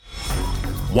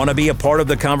Want to be a part of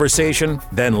the conversation?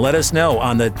 Then let us know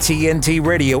on the TNT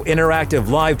Radio Interactive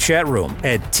Live chat room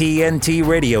at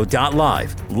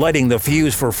tntradio.live. Lighting the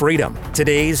fuse for freedom.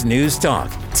 Today's News Talk,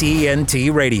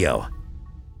 TNT Radio.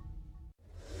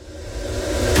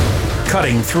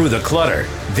 Cutting through the clutter.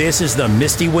 This is the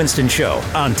Misty Winston Show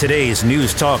on today's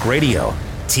News Talk Radio,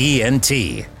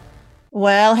 TNT.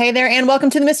 Well, hey there, and welcome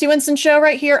to the Misty Winston Show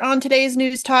right here on today's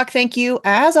News Talk. Thank you,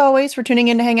 as always, for tuning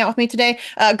in to hang out with me today.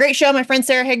 Great show. My friend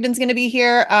Sara Higdon's going to be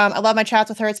here. I love my chats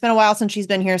with her. It's been a while since she's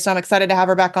been here, so I'm excited to have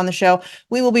her back on the show.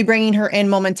 We will be bringing her in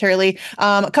momentarily.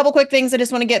 A couple quick things I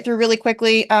just want to get through really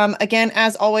quickly. Again,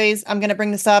 as always, I'm going to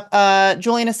bring this up.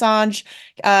 Julian Assange,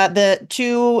 the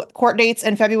two court dates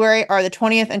in February are the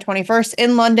 20th and 21st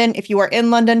in London. If you are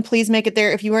in London, please make it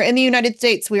there. If you are in the United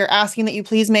States, we are asking that you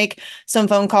please make some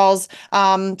phone calls.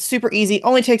 Super easy,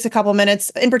 only takes a couple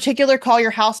minutes. In particular, call your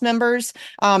House members.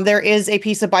 There is a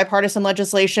piece of bipartisan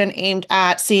legislation aimed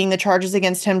at seeing the charges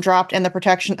against him dropped and the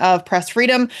protection of press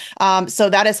freedom. So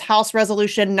that is House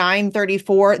Resolution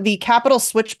 934. The Capitol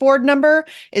switchboard number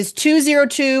is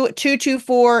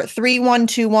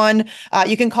 202-224-3121.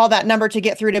 You can call that number to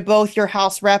get through to both your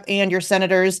House rep and your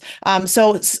senators.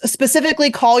 So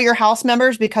specifically call your House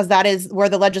members because that is where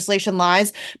the legislation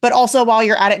lies. But also while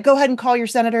you're at it, go ahead and call your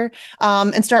senator.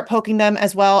 And start poking them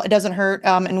as well. It doesn't hurt.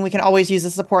 And we can always use the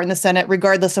support in the Senate,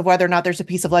 regardless of whether or not there's a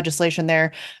piece of legislation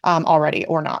there already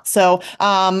or not. So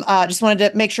just wanted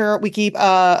to make sure we keep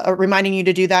reminding you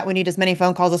to do that. We need as many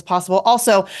phone calls as possible.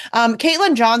 Also,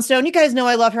 Caitlin Johnstone, you guys know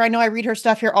I love her. I know I read her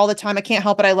stuff here all the time. I can't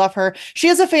help it. I love her. She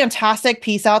has a fantastic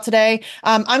piece out today.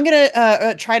 I'm going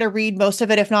to try to read most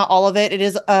of it, if not all of it. It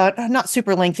is not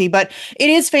super lengthy, but it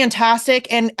is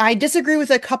fantastic. And I disagree with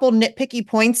a couple nitpicky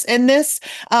points in this.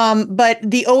 But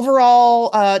the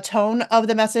overall tone of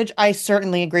the message, I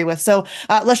certainly agree with. So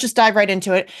let's just dive right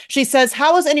into it. She says,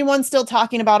 how is anyone still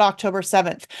talking about October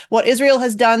 7th? What Israel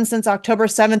has done since October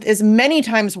 7th is many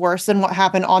times worse than what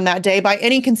happened on that day by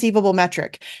any conceivable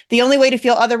metric. The only way to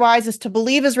feel otherwise is to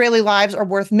believe Israeli lives are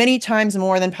worth many times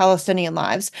more than Palestinian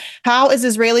lives. How is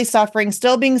Israeli suffering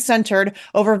still being centered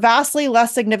over vastly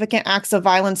less significant acts of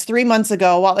violence 3 months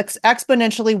ago, while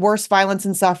exponentially worse violence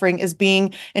and suffering is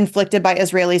being inflicted by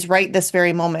Israelis right this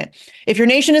very moment? If your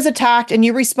nation is attacked and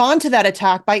you respond to that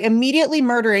attack by immediately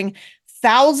murdering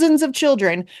thousands of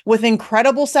children with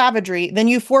incredible savagery, then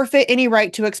you forfeit any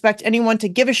right to expect anyone to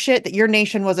give a shit that your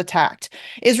nation was attacked.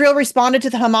 Israel responded to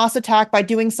the Hamas attack by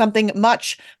doing something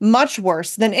much, much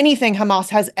worse than anything Hamas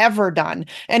has ever done,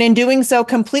 and in doing so,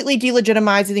 completely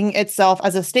delegitimizing itself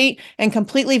as a state and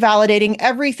completely validating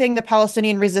everything the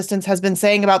Palestinian resistance has been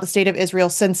saying about the state of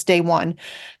Israel since day one.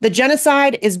 The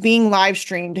genocide is being live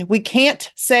streamed. We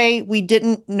can't say we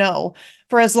didn't know.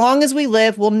 For as long as we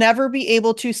live, we'll never be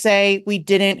able to say we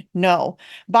didn't know.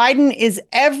 Biden is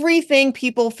everything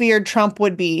people feared Trump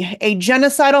would be, a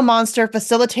genocidal monster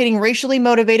facilitating racially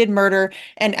motivated murder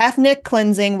and ethnic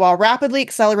cleansing while rapidly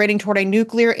accelerating toward a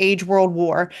nuclear age world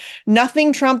war.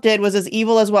 Nothing Trump did was as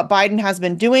evil as what Biden has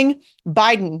been doing.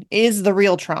 Biden is the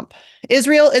real Trump.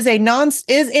 Israel is in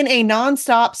a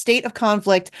nonstop state of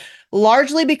conflict,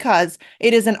 largely because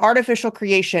it is an artificial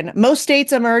creation. Most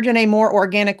states emerge in a more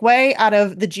organic way out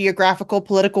of the geographical,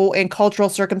 political, and cultural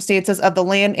circumstances of the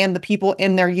land and the people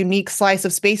in their unique slice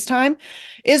of space-time.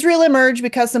 Israel emerged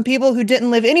because some people who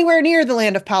didn't live anywhere near the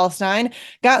land of Palestine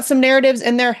got some narratives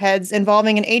in their heads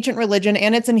involving an ancient religion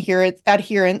and its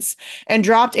adherents and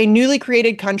dropped a newly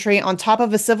created country on top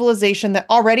of a civilization that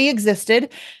already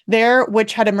existed there,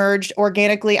 which had emerged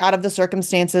organically out of the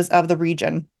circumstances of the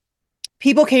region.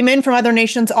 People came in from other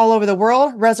nations all over the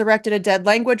world, resurrected a dead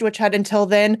language which had until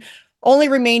then only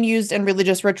remained used in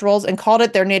religious rituals, and called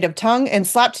it their native tongue, and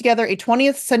slapped together a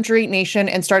 20th century nation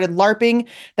and started LARPing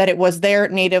that it was their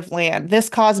native land. This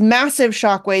caused massive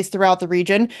shockwaves throughout the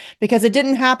region because it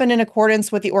didn't happen in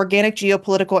accordance with the organic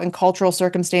geopolitical and cultural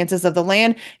circumstances of the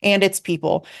land and its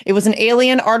people. It was an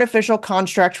alien, artificial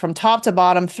construct from top to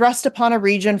bottom, thrust upon a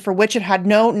region for which it had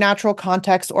no natural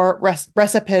context or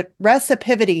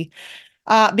receptivity.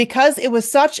 Because it was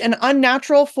such an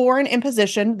unnatural foreign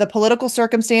imposition, the political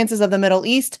circumstances of the Middle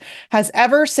East has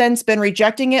ever since been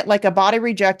rejecting it like a body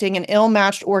rejecting an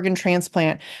ill-matched organ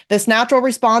transplant. This natural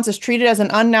response is treated as an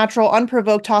unnatural,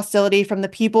 unprovoked hostility from the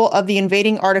people of the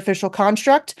invading artificial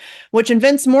construct, which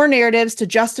invents more narratives to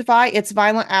justify its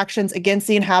violent actions against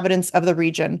the inhabitants of the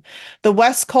region. The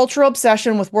West's cultural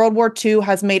obsession with World War II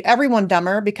has made everyone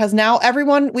dumber because now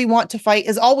everyone we want to fight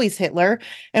is always Hitler,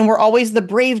 and we're always the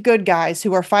brave good guys allies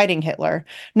who are fighting Hitler.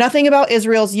 Nothing about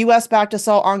Israel's U.S.-backed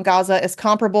assault on Gaza is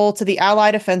comparable to the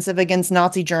Allied offensive against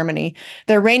Nazi Germany.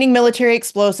 They're raining military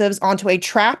explosives onto a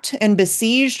trapped and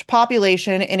besieged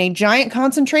population in a giant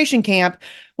concentration camp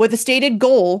with a stated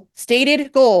goal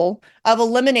of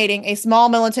eliminating a small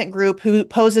militant group who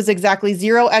poses exactly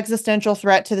zero existential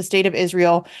threat to the state of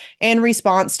Israel in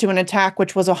response to an attack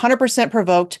which was 100%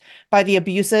 provoked by the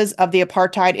abuses of the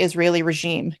apartheid Israeli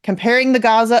regime. Comparing the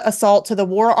Gaza assault to the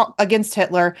war against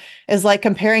Hitler is like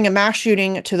comparing a mass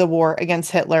shooting to the war against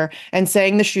Hitler and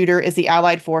saying the shooter is the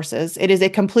Allied forces. It is a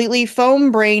completely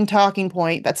foam brain talking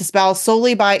point that's espoused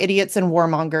solely by idiots and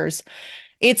warmongers.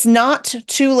 It's not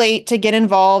too late to get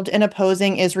involved in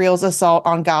opposing Israel's assault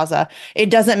on Gaza. It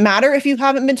doesn't matter if you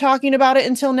haven't been talking about it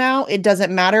until now. It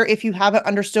doesn't matter if you haven't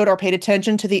understood or paid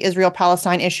attention to the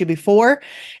Israel-Palestine issue before.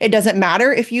 It doesn't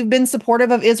matter if you've been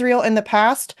supportive of Israel in the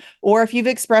past, or if you've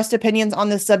expressed opinions on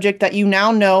this subject that you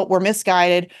now know were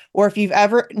misguided, or if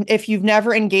you've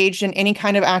never engaged in any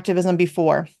kind of activism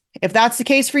before. If that's the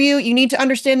case for you, you need to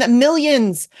understand that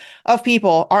millions of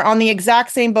people are on the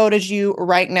exact same boat as you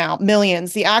right now.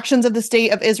 Millions. The actions of the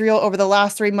state of Israel over the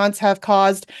last 3 months have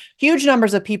caused huge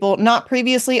numbers of people not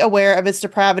previously aware of its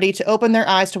depravity to open their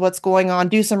eyes to what's going on,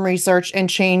 do some research, and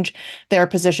change their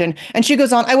position. And she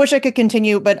goes on, I wish I could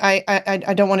continue, but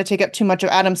I don't want to take up too much of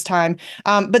Adam's time.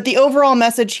 But the overall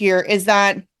message here is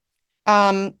that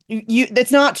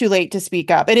it's not too late to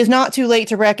speak up. It is not too late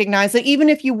to recognize that even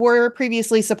if you were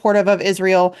previously supportive of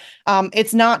Israel,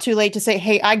 it's not too late to say,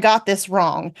 hey, I got this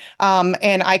wrong.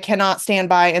 And I cannot stand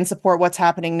by and support what's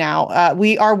happening now.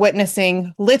 We are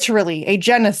witnessing literally a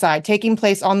genocide taking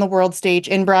place on the world stage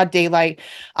in broad daylight.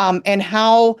 And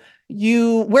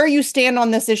where you stand on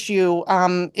this issue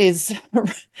is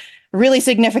really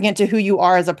significant to who you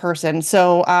are as a person.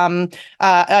 So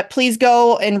please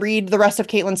go and read the rest of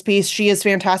Caitlin's piece. She is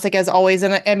fantastic as always.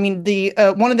 And I mean, the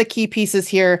one of the key pieces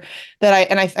here that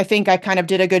I think I kind of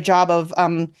did a good job of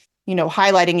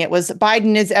highlighting it was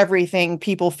Biden is everything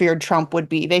people feared Trump would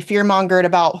be. They fear-mongered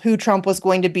about who Trump was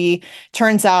going to be.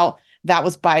 Turns out that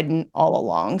was Biden all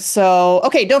along. So,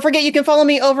 okay, don't forget you can follow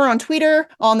me over on Twitter,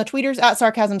 on the tweeters at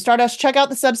Sarcasm Stardust. Check out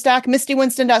the Substack,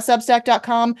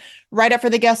 mistywinston.substack.com. Right up for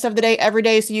the guest of the day every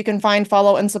day so you can find,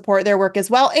 follow, and support their work as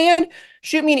well. And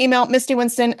shoot me an email,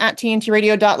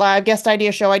 mistywinston@tntradio.live, guest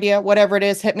idea, show idea, whatever it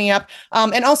is, hit me up.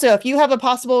 And also, if you have a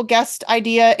possible guest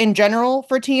idea in general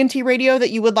for TNT Radio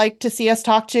that you would like to see us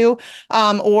talk to,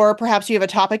 or perhaps you have a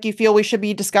topic you feel we should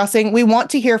be discussing, we want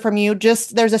to hear from you.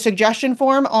 There's a suggestion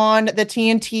form on the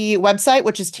TNT website,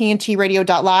 which is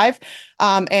tntradio.live.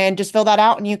 And just fill that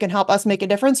out and you can help us make a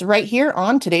difference right here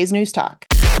on today's News Talk.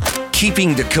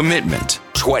 Keeping the commitment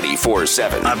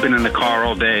 24/7. I've been in the car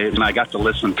all day and I got to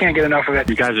listen. Can't get enough of it.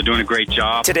 You guys are doing a great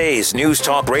job. Today's News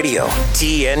Talk Radio,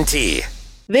 TNT.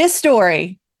 This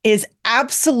story is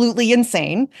absolutely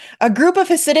insane. A group of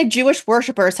Hasidic Jewish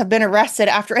worshipers have been arrested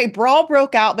after a brawl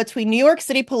broke out between New York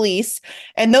City police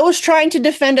and those trying to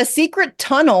defend a secret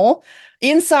tunnel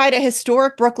inside a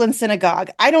historic Brooklyn synagogue.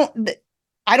 I don't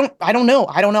know.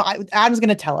 Adam's going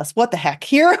to tell us what the heck.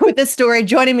 Here with this story,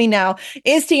 joining me now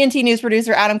is TNT News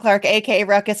producer Adam Clark, aka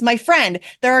Ruckus. My friend,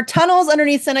 there are tunnels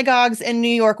underneath synagogues in New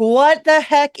York. What the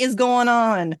heck is going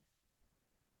on?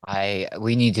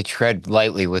 We need to tread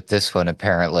lightly with this one,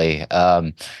 apparently.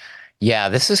 Yeah,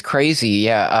 this is crazy.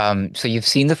 Yeah. So you've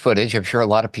seen the footage. I'm sure a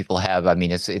lot of people have. I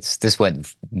mean, this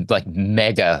went like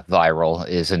mega viral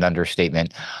is an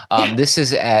understatement. This is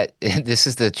the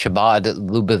Chabad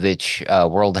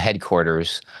Lubavitch World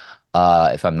Headquarters.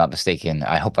 If I'm not mistaken,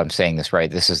 I hope I'm saying this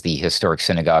right. This is the historic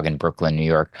synagogue in Brooklyn, New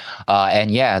York.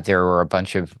 And yeah, there were a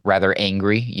bunch of rather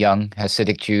angry young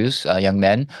Hasidic Jews, young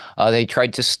men. They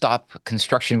tried to stop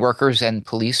construction workers and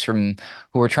police who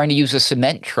were trying to use a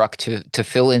cement truck to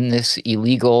fill in this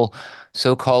illegal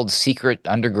so-called secret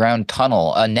underground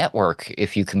tunnel, a network,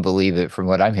 if you can believe it, from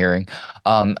what I'm hearing.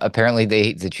 Apparently,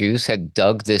 the Jews had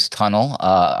dug this tunnel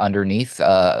underneath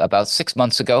about 6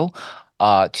 months ago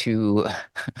to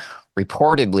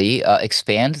reportedly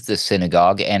expand the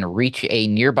synagogue and reach a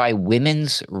nearby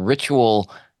women's ritual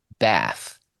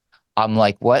bath. I'm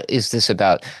like, what is this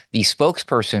about? The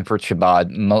spokesperson for Chabad,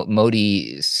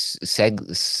 Modi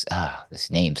Segelson,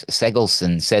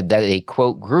 said that a,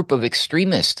 quote, group of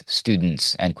extremist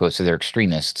students, end quote, so they're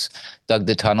extremists, dug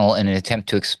the tunnel in an attempt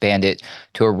to expand it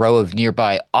to a row of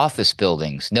nearby office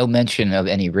buildings. No mention of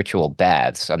any ritual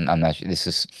baths. I'm not sure. This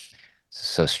is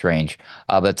so strange.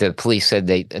 But the police said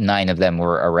 9 of them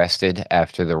were arrested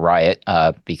after the riot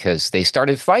because they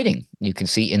started fighting. You can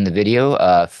see in the video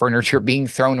furniture being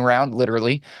thrown around,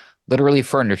 literally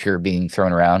furniture being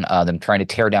thrown around, them trying to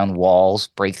tear down walls,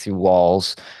 break through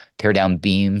walls tear down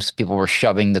beams. People were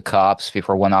shoving the cops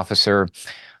before one officer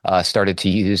started to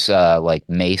use like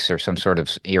mace or some sort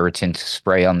of irritant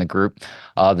spray on the group.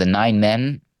 The 9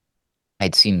 men,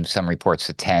 I'd seen some reports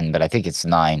of 10, but I think it's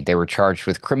 9. They were charged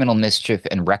with criminal mischief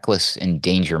and reckless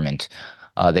endangerment.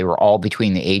 They were all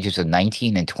between the ages of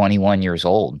 19 and 21 years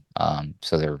old.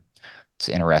 It's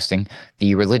interesting.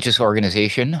 The religious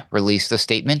organization released a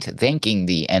statement thanking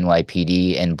the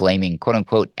NYPD and blaming quote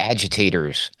unquote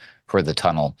agitators for the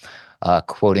tunnel.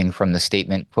 Quoting from the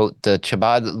statement, quote, "The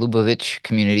Chabad Lubavitch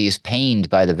community is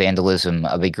pained by the vandalism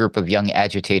of a group of young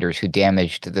agitators who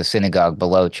damaged the synagogue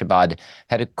below Chabad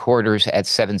headquarters at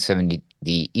 770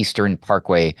 the Eastern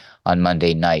Parkway on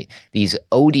Monday night. These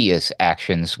odious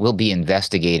actions will be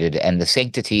investigated and the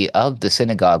sanctity of the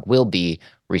synagogue will be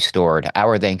restored.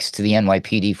 Our thanks to the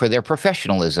NYPD for their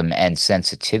professionalism and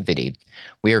sensitivity.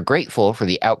 We are grateful for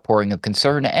the outpouring of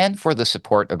concern and for the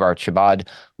support of our Chabad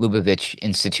Lubavitch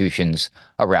institutions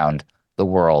around the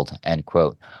world," end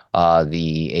quote.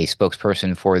 A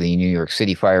spokesperson for the New York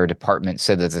City Fire Department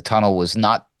said that the tunnel was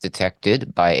not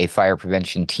detected by a fire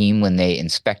prevention team when they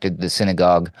inspected the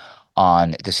synagogue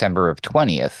on December of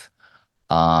 20th.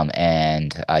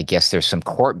 And I guess there's some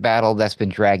court battle that's been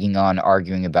dragging on,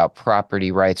 arguing about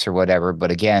property rights or whatever.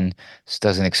 But again, this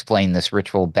doesn't explain this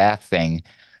ritual bath thing.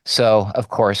 So, of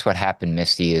course, what happened,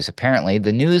 Misty, is apparently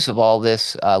the news of all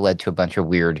this led to a bunch of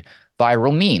weird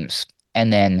viral memes.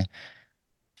 And then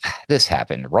this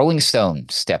happened. Rolling Stone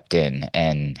stepped in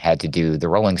and had to do the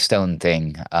Rolling Stone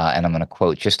thing. And I'm going to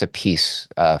quote just a piece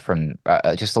from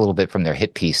just a little bit from their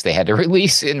hit piece they had to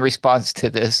release in response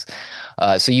to this.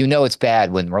 So you know it's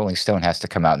bad when Rolling Stone has to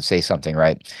come out and say something,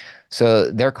 right?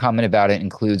 So their comment about it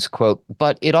includes, quote,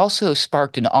 "But it also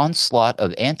sparked an onslaught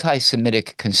of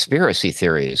anti-Semitic conspiracy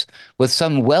theories, with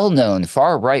some well-known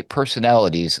far-right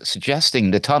personalities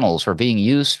suggesting the tunnels were being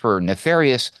used for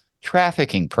nefarious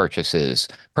trafficking purposes,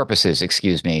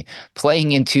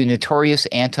 playing into notorious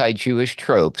anti-Jewish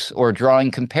tropes or drawing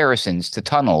comparisons to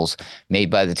tunnels made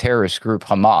by the terrorist group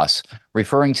Hamas,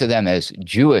 referring to them as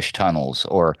Jewish tunnels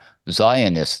or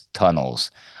Zionist tunnels."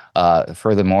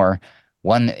 Furthermore,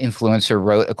 one influencer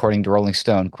wrote, according to Rolling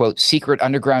Stone, quote, "Secret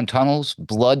underground tunnels,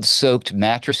 blood-soaked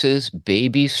mattresses,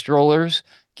 baby strollers,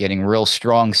 getting real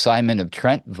strong Simon of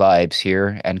Trent vibes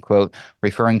here," end quote,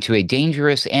 referring to a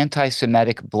dangerous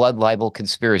anti-Semitic blood libel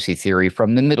conspiracy theory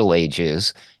from the Middle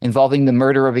Ages involving the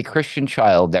murder of a Christian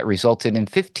child that resulted in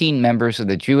 15 members of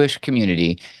the Jewish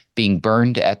community being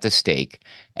burned at the stake,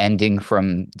 ending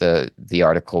from the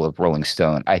article of Rolling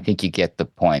Stone. I think you get the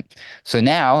point. So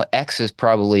now X is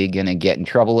probably going to get in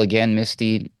trouble again,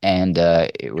 Misty, and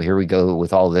here we go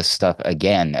with all this stuff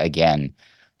again.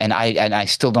 And I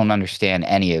still don't understand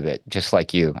any of it, just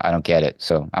like you. I don't get it.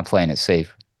 So I'm playing it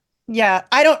safe. Yeah,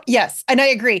 yes, and I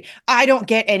agree. I don't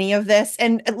get any of this.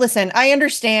 And listen, I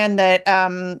understand that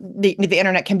the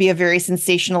internet can be a very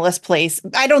sensationalist place.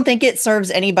 I don't think it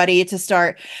serves anybody to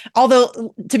start,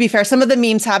 although to be fair, some of the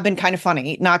memes have been kind of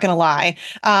funny, not gonna lie.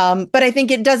 But I think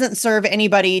it doesn't serve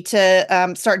anybody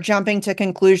to start jumping to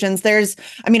conclusions.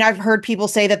 I've heard people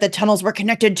say that the tunnels were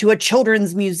connected to a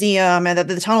children's museum and that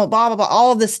the tunnel, blah, blah, blah,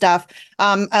 all of this stuff.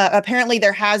 Apparently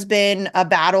there has been a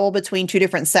battle between two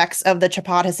different sects of the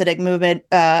Chabad Hasidic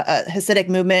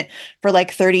movement for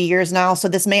like 30 years now. So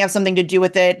this may have something to do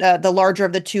with it. The larger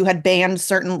of the two had banned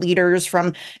certain leaders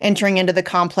from entering into the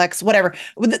complex, whatever.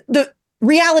 The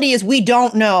reality is we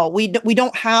don't know. We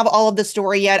don't have all of the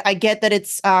story yet. I get that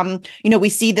it's, we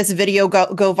see this video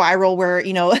go viral where,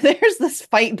 there's this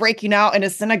fight breaking out in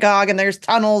a synagogue and there's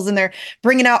tunnels and they're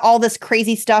bringing out all this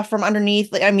crazy stuff from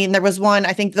underneath. I mean, there was one,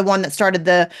 I think the one that started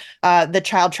the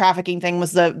child trafficking thing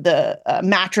was the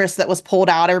mattress that was pulled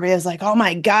out. Everybody was like, oh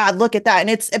my God, look at that.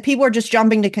 And people are just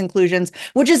jumping to conclusions,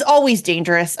 which is always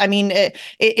dangerous. I mean,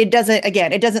 it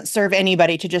doesn't serve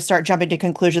anybody to just start jumping to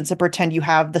conclusions and pretend you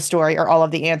have the story or all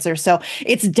of the answers. So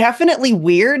it's definitely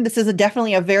weird. This is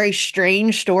definitely a very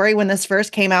strange story. When this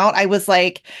first came out, I was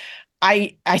like,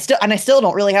 I still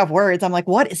don't really have words. I'm like,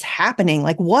 what is happening?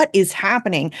 Like, what is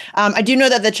happening? I do know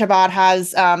that the Chabad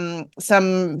has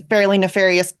some fairly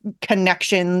nefarious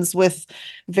connections with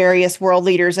various world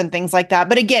leaders and things like that.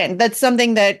 But again, that's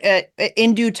something that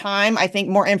in due time, I think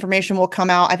more information will come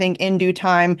out. I think in due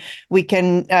time, we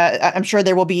can, I'm sure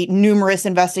there will be numerous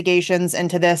investigations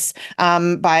into this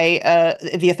by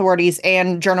the authorities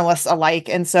and journalists alike.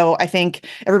 And so I think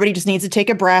everybody just needs to take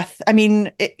a breath. I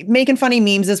mean, making funny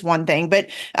memes is one thing, but,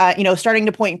 starting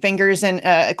to point fingers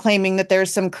and claiming that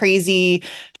there's some crazy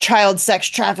child sex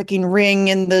trafficking ring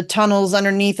in the tunnels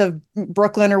underneath of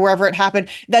Brooklyn or wherever it happened,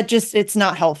 it's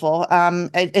not helpful.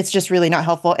 It's just really not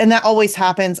helpful. And that always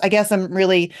happens. I guess I'm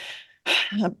really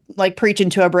like preaching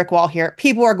to a brick wall here.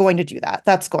 People are going to do that.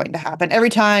 That's going to happen. Every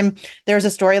time there's a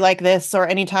story like this, or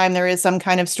anytime there is some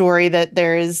kind of story that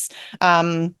there is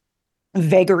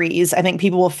vagaries, I think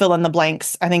people will fill in the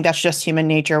blanks. I think that's just human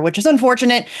nature, which is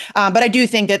unfortunate. But I do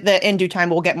think that in due time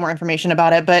we'll get more information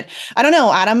about it. But I don't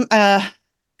know, Adam.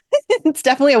 It's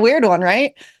definitely a weird one,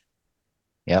 right?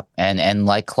 Yep. And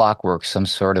like clockwork, some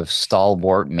sort of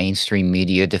stalwart mainstream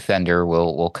media defender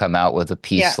will come out with a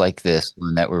piece like this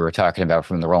one that we were talking about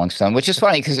from the Rolling Stone, which is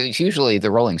funny because it's usually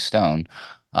the Rolling Stone.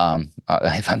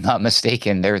 If I'm not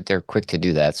mistaken, they're quick to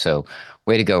do that. So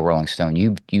way to go, Rolling Stone.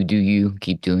 You do you,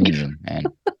 keep doing you, and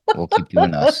we'll keep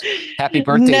doing us. Happy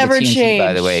birthday Never to TNT, change.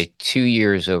 by the way. 2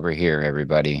 years over here,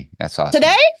 everybody. That's awesome.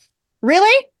 Today?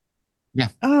 Really? Yeah.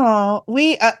 Oh,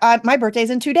 my birthday's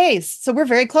in 2 days, so we're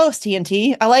very close,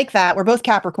 TNT. I like that. We're both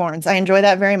Capricorns. I enjoy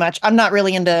that very much. I'm not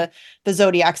really into the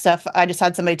zodiac stuff. I just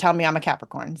had somebody tell me I'm a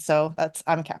Capricorn, so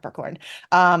I'm a Capricorn.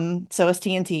 So is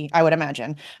TNT, I would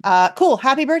imagine. Cool.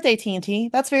 Happy birthday, TNT.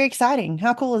 That's very exciting.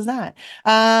 How cool is that?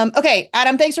 Okay,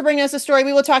 Adam, thanks for bringing us a story.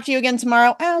 We will talk to you again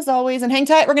tomorrow, as always, and hang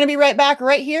tight. We're going to be right back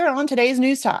right here on today's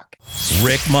News Talk.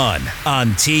 Rick Munn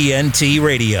on TNT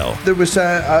Radio. There was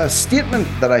a statement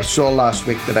that I saw last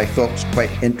week that I thought was quite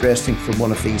interesting from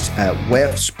one of these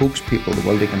WEF spokespeople, the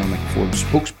World Economic Forum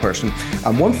spokesperson.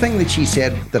 And one thing that she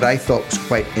said that I thought was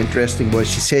quite interesting was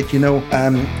she said,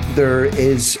 there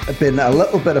is been a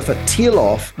little bit of a tail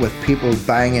off with people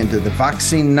buying into the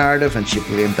vaccine narrative, and she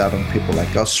blamed that on people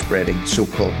like us spreading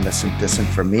so-called mis and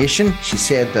disinformation. She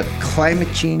said that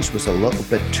climate change was a little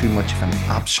bit too much of an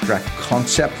abstract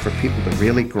concept for people to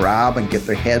really grab and get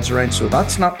their heads around, so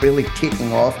that's not really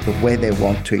taking off the way they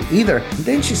want to either. And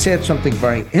then she said something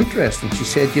very interesting. She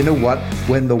said, you know what,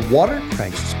 when the water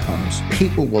crisis comes,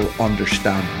 people will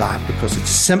understand that because it's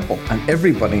simple and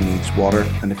everybody needs water,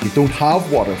 and if you don't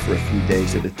have water for a few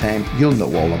days at a time, you'll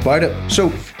know all about it.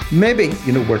 So maybe,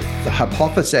 we're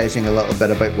hypothesizing a little bit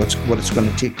about what it's going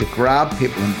to take to grab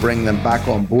people and bring them back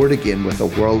on board again with a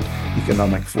World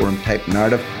Economic Forum type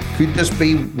narrative. Could this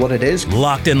be what it is?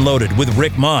 Locked and loaded with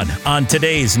Rick Munn on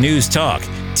today's News Talk,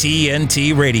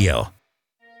 TNT Radio.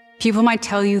 People might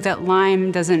tell you that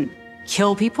Lyme doesn't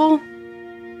kill people,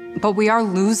 but we are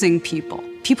losing people.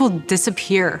 People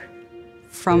disappear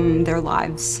from their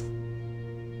lives.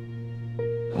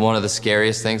 One of the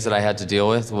scariest things that I had to deal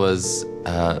with was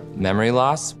memory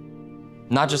loss.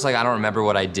 Not just I don't remember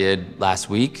what I did last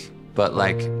week, but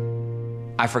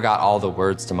I forgot all the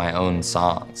words to my own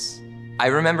songs. I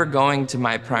remember going to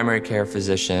my primary care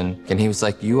physician, and he was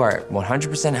like, you are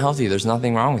 100% healthy, there's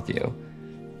nothing wrong with you.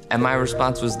 And my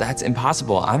response was, that's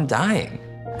impossible, I'm dying.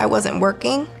 I wasn't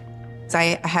working, so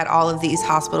I had all of these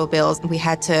hospital bills. We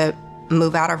had to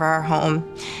move out of our home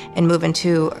and move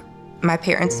into my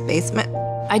parents' basement.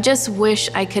 I just wish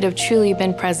I could have truly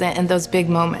been present in those big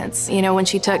moments, when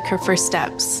she took her first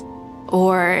steps,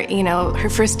 or, her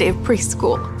first day of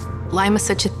preschool. Lyme is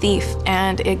such a thief,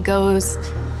 and it goes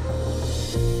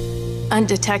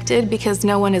undetected because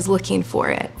no one is looking for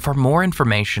it. For more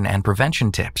information and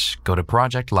prevention tips, go to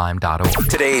projectlyme.org.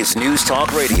 Today's News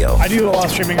Talk Radio. I do a lot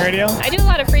of streaming radio. I do a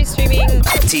lot of free streaming.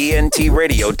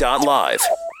 TNTradio.live.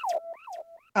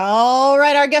 All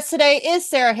right, our guest today is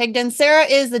Sara Higdon. Sara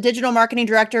is the digital marketing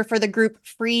director for the group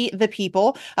Free the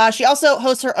People. She also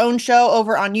hosts her own show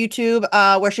over on YouTube,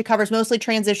 where she covers mostly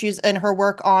trans issues in her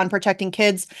work on protecting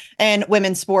kids and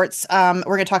women's sports. We're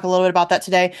going to talk a little bit about that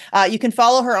today. You can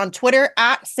follow her on Twitter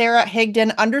at Sara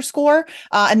Higdon _.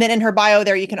 And then in her bio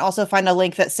there, you can also find a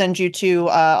link that sends you to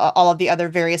all of the other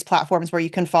various platforms where you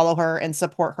can follow her and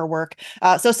support her work.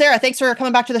 So Sara, thanks for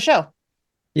coming back to the show.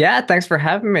 Yeah, thanks for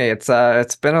having me. It's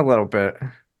been a little bit.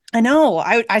 I know.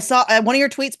 I saw one of your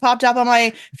tweets popped up on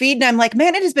my feed, and I'm like,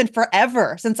 man, it has been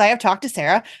forever since I have talked to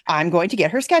Sara. I'm going to get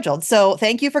her scheduled. So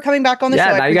thank you for coming back on the show.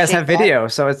 Yeah, now you guys have video,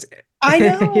 so it's. I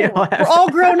know. We're all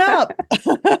grown up.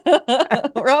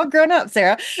 We're all grown up,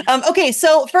 Sara. Okay,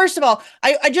 so first of all,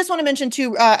 I just want to mention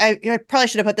too, I probably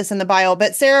should have put this in the bio,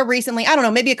 but Sara recently, I don't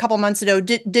know, maybe a couple months ago,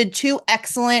 did 2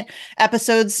 excellent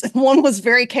episodes. One was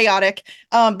very chaotic,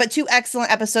 but 2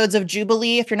 excellent episodes of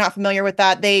Jubilee. If you're not familiar with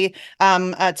that, they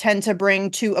tend to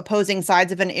bring 2 opposing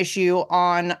sides of an issue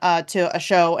on to a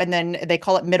show, and then they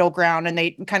call it middle ground, and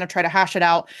they kind of try to hash it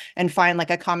out and find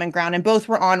a common ground. And both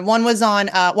were on. One was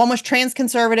trans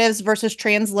conservatives versus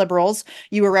trans liberals.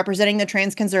 You were representing the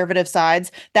trans conservative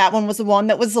sides. That one was the one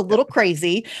that was a little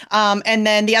crazy. And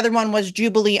then the other one was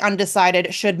Jubilee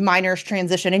undecided, should minors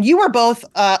transition? And you were both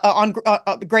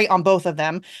great on both of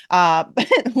them.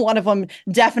 One of them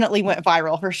definitely went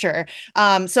viral for sure.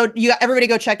 So everybody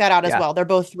go check that out as well. They're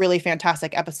both really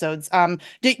fantastic episodes.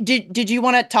 Did you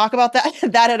want to talk about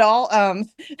that at all?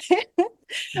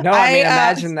 No, I mean,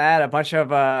 imagine that a bunch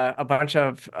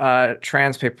of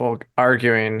trans people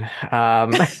arguing.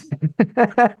 No,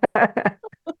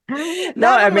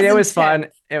 I mean, it was fun.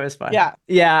 It was fun. Yeah.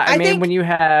 Yeah. I mean, when you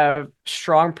have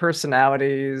strong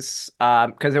personalities,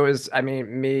 because it was, I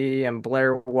mean, me and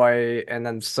Blair White and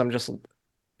then some just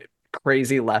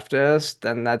crazy leftist,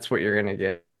 then that's what you're going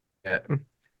to get.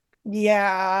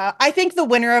 Yeah, I think the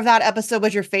winner of that episode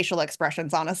was your facial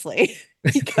expressions, honestly,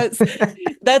 because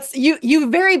that's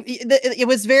it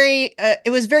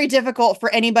was very difficult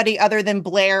for anybody other than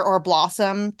Blair or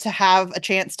Blossom to have a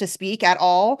chance to speak at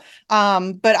all.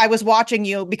 But I was watching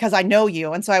you because I know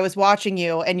you, and so I was watching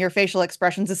you and your facial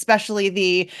expressions, especially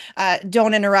the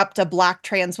 "don't interrupt a Black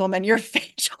trans woman." Your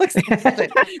facial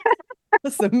expression. It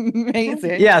was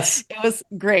amazing. Yes. It was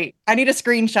great. I need a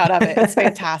screenshot of it. It's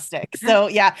fantastic. So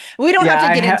yeah, we don't have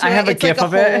to get into it. I have a it's GIF like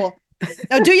of it.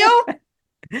 Oh, do you?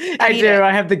 I do.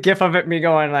 I have the GIF of it, me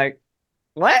going like,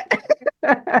 what?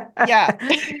 Yeah.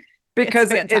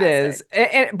 Because it is.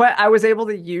 But I was able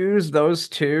to use those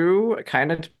two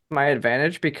kind of to my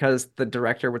advantage because the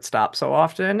director would stop so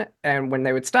often. And when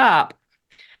they would stop,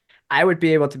 I would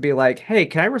be able to be like, hey,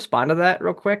 can I respond to that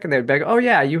real quick? And they'd be like, oh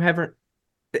yeah,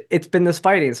 it's been this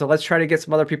fighting, so let's try to get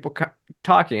some other people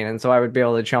talking. And so I would be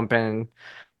able to jump in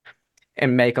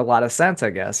and make a lot of sense, I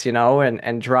guess,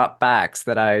 and drop backs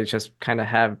that I just kind of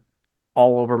have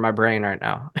all over my brain right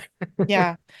now.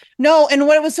 Yeah. No, and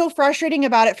what was so frustrating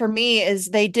about it for me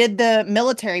is they did the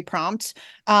military prompt.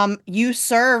 You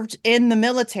served in the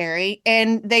military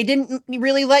and they didn't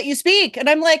really let you speak. And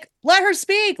I'm like, let her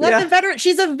speak. Let the veteran.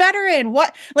 She's a veteran.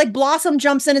 What? Like Blossom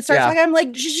jumps in and starts talking. I'm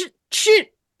like,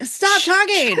 shit. Stop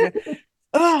talking.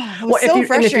 Oh, it was so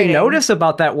frustrating. If you notice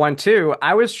about that one too,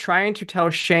 I was trying to tell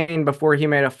Shane before he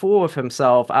made a fool of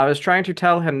himself. I was trying to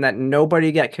tell him that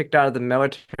nobody got kicked out of the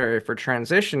military for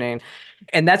transitioning,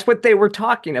 and that's what they were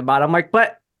talking about. I'm like,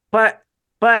 but,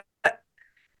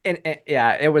 and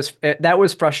yeah, that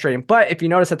was frustrating. But if you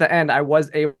notice at the end, I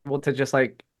was able to just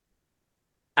like,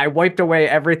 I wiped away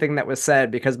everything that was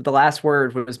said because the last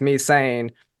word was me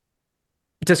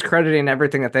discrediting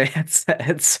everything that they had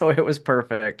said, so it was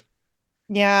perfect.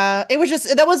 Yeah, it was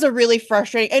that was a really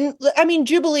frustrating. And I mean,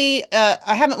 Jubilee,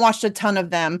 I haven't watched a ton of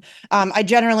them. I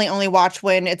generally only watch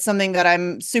when it's something that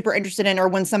I'm super interested in or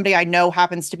when somebody I know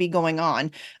happens to be going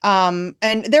on.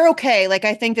 And they're okay. Like,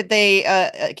 I think that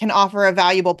they can offer a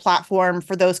valuable platform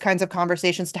for those kinds of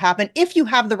conversations to happen if you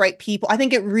have the right people. I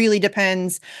think it really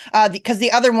depends because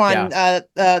the other one,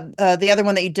 the other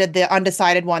one that you did, the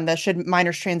undecided one, the should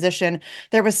minors transition,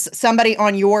 there was somebody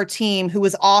on your team who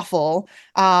was awful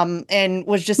and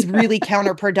was just really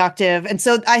counterproductive. And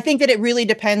so I think that it really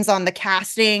depends on the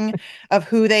casting of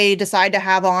who they decide to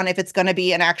have on, if it's going to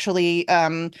be an actually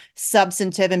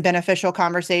substantive and beneficial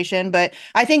conversation. But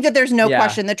I think that there's no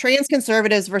question the trans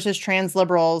conservatives versus trans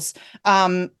liberals,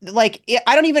 like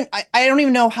I don't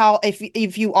even know how,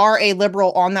 if you are a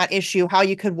liberal on that issue, how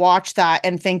you could watch that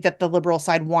and think that the liberal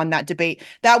side won that debate.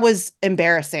 That was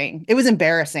embarrassing. It was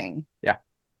embarrassing. Yeah.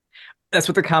 That's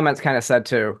what the comments kind of said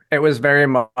too. It was very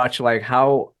much like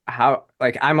how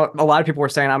like a lot of people were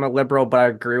saying I'm a liberal, but I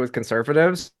agree with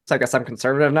conservatives. So I guess I'm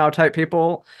conservative now type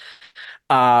people.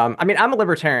 I mean, I'm a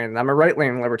libertarian. I'm a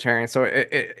right-leaning libertarian. So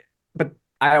but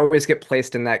I always get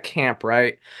placed in that camp,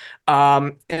 right?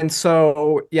 And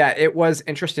so, yeah, it was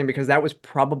interesting because that was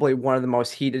probably one of the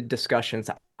most heated discussions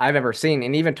I've ever seen.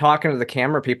 And even talking to the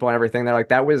camera people and everything, they're like,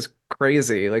 that was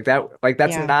crazy.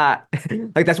 That's not,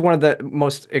 that's one of the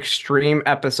most extreme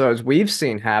episodes we've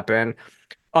seen happen,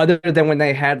 other than when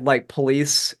they had like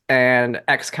police and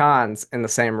ex-cons in the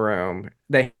same room.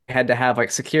 They had to have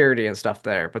like security and stuff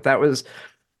there. But that was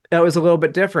a little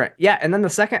bit different. Yeah. And then the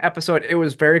second episode, it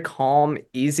was very calm,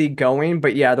 easy going.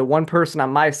 But yeah, the one person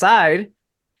on my side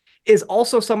is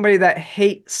also somebody that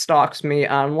hate stalks me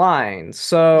online.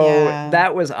 So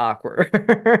that was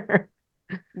awkward.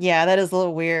 Yeah, that is a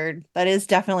little weird. That is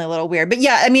definitely a little weird. But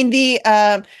yeah, I mean,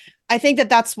 I think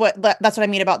that's what I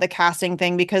mean about the casting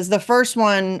thing, because the first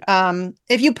one,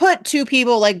 if you put two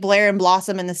people like Blair and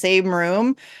Blossom in the same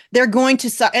room, they're going to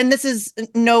suck. And this is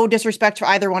no disrespect for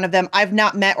either one of them. I've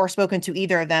not met or spoken to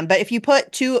either of them, but if you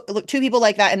put two people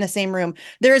like that in the same room,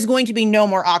 there is going to be no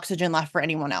more oxygen left for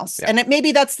anyone else. Yeah. And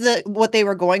maybe that's what they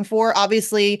were going for.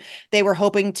 Obviously, they were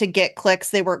hoping to get clicks.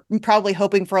 They were probably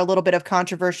hoping for a little bit of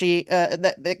controversy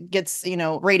that gets,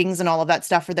 ratings and all of that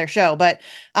stuff for their show. But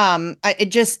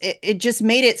it just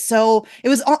made it so it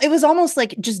was almost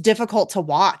like just difficult to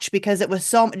watch, because it was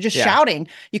so just shouting.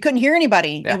 You couldn't hear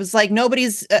anybody. It was like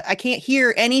nobody's I can't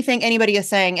hear anything anybody is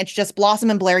saying. It's just Blossom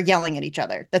and Blair yelling at each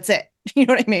other. That's it. You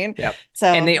know what I mean? Yep. So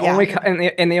and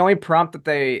the only prompt that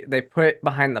they put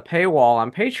behind the paywall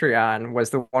on Patreon was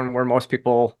the one where most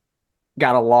people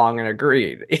got along and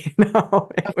agreed.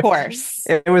 Of course,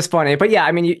 it was funny. But yeah,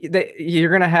 I mean,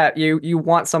 you're gonna have you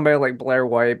want somebody like Blair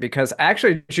White, because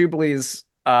actually Jubilee's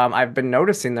I've been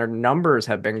noticing their numbers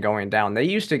have been going down. They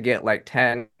used to get like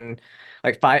 5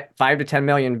 to 10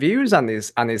 million views on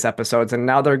these episodes, and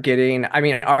now they're getting, I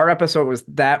mean, our episode was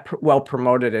that well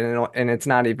promoted, and it's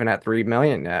not even at 3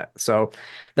 million yet. So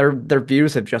their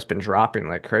views have just been dropping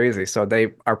like crazy. So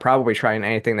they are probably trying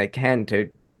anything they can to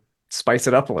spice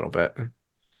it up a little bit.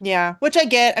 Yeah, which I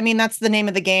get. I mean, that's the name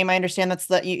of the game. I understand that's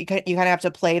you kind of have to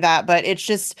play that, but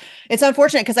it's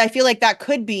unfortunate, because I feel like that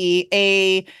could be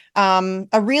a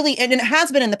really, and it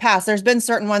has been in the past. There's been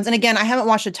certain ones, and again, I haven't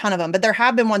watched a ton of them, but there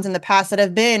have been ones in the past that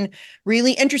have been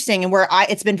really interesting, and where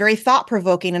it's been very thought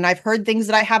provoking, and I've heard things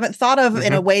that I haven't thought of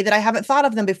in a way that I haven't thought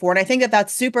of them before, and I think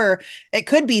that's it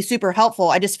could be super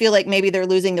helpful. I just feel like maybe they're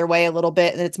losing their way a little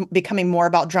bit, and it's becoming more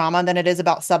about drama than it is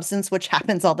about substance, which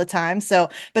happens all the time. So,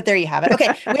 but there you have it. Okay,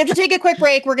 we have to take a quick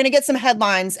break. We're going to get some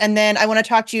headlines, and then I want to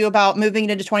talk to you about moving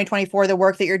into 2024, the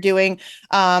work that you're doing.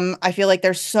 I feel like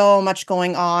there's so much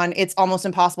going on. It's almost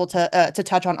impossible to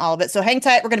touch on all of it. So hang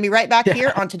tight. We're going to be right back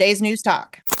here on today's News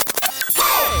Talk.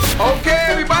 Okay,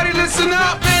 everybody listen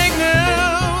up. Big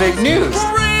news. Big news.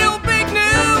 Real big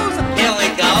news. Here we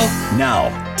go. Now,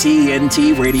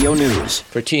 TNT Radio News.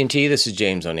 For TNT, this is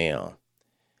James O'Neill.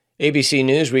 ABC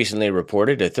News recently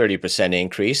reported a 30%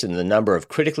 increase in the number of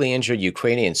critically injured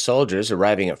Ukrainian soldiers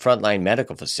arriving at frontline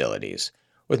medical facilities,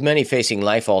 with many facing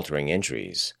life-altering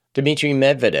injuries. Dmitry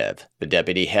Medvedev, the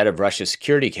deputy head of Russia's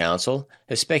Security Council,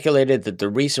 has speculated that the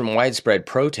recent widespread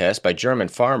protests by German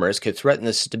farmers could threaten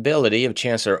the stability of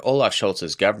Chancellor Olaf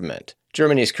Scholz's government.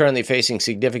 Germany is currently facing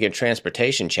significant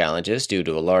transportation challenges due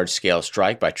to a large-scale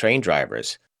strike by train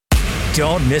drivers.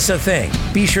 Don't miss a thing.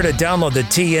 Be sure to download the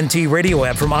TNT Radio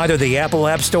app from either the Apple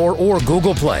App Store or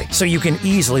Google Play, so you can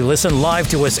easily listen live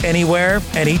to us anywhere,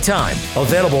 anytime.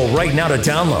 Available right now to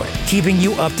download, keeping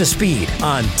you up to speed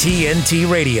on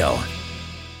TNT Radio.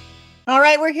 All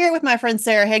right, we're here with my friend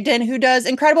Sara Higdon, who does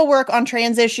incredible work on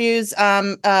trans issues.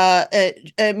 I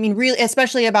mean, really,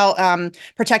 especially about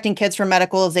protecting kids from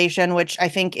medicalization, which I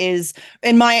think is,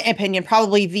 in my opinion,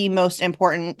 probably the most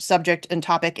important subject and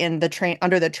topic in the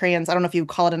under the trans. I don't know if you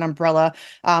call it an umbrella,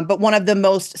 but one of the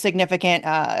most significant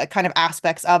kind of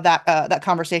aspects of that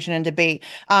conversation and debate.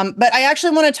 But I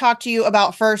actually want to talk to you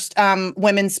about first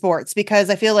women's sports, because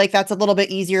I feel like that's a little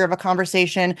bit easier of a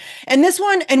conversation. And this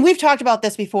one, and we've talked about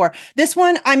this before. This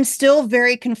one I'm still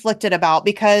very conflicted about,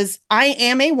 because I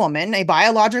am a woman, a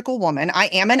biological woman. I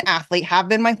am an athlete, have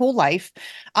been my whole life.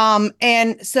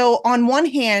 And so on one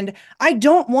hand, I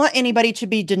don't want anybody to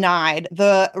be denied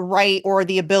the right or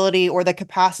the ability or the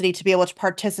capacity to be able to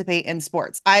participate in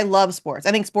sports. I love sports.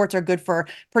 I think sports are good for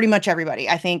pretty much everybody.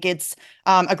 I think it's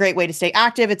a great way to stay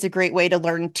active. It's a great way to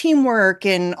learn teamwork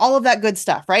and all of that good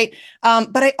stuff, right?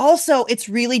 But it's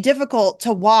really difficult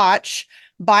to watch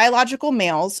biological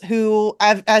males who,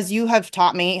 as you have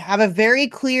taught me, have a very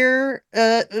clear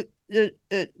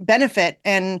benefit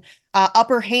and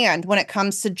upper hand when it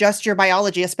comes to just your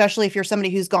biology, especially if you're somebody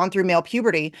who's gone through male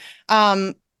puberty.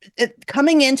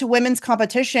 Coming into women's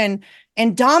competition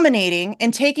and dominating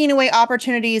and taking away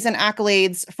opportunities and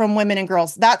accolades from women and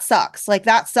girls, that sucks. Like,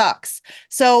 that sucks.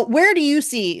 So where do you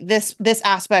see this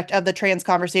aspect of the trans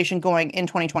conversation going in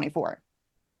 2024?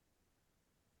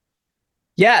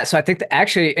 Yeah, so I think that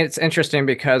actually it's interesting,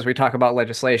 because we talk about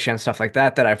legislation and stuff like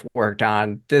that I've worked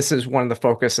on. This is one of the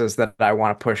focuses that I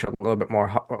want to push a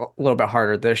little bit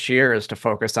harder this year, is to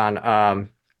focus on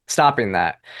stopping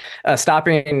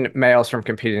males from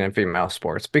competing in female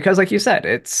sports, because, like you said,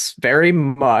 it's very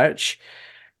much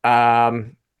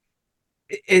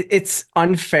it's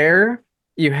unfair.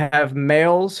 You have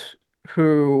males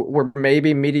who were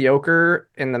maybe mediocre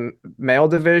in the male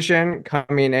division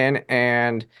coming in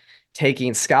and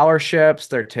taking scholarships.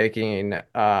 They're taking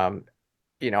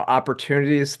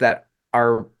opportunities that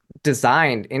are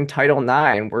designed in Title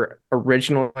IX were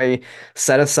originally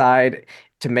set aside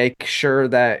to make sure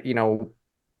that,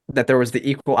 that there was the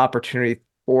equal opportunity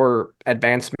for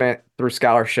advancement through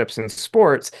scholarships in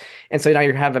sports. And so now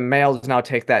you're having males now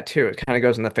take that too. It kind of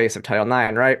goes in the face of Title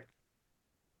IX, right?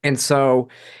 And so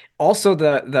also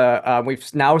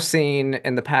we've now seen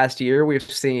in the past year, we've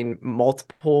seen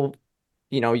multiple,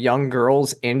 young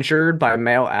girls injured by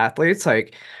male athletes,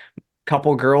 like a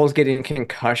couple girls getting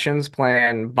concussions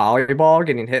playing volleyball,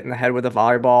 getting hit in the head with a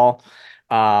volleyball.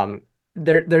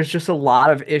 There's just a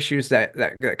lot of issues that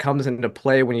comes into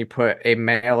play when you put a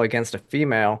male against a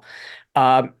female.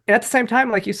 And at the same time,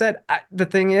 like you said, the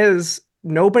thing is,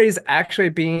 nobody's actually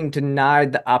being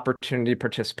denied the opportunity to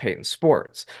participate in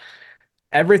sports.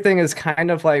 Everything is kind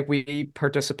of like we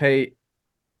participate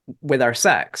with our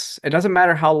sex. It doesn't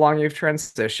matter how long you've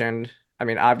transitioned. I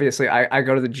mean, obviously, I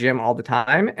go to the gym all the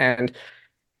time, and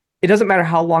it doesn't matter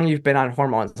how long you've been on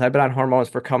hormones. I've been on hormones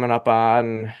for coming up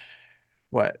on,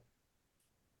 what,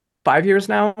 5 years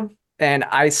now? And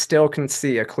I still can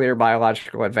see a clear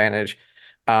biological advantage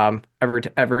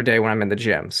every day when I'm in the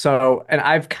gym. So, and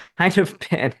I've kind of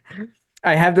been,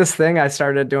 I have this thing I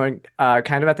started doing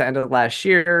kind of at the end of last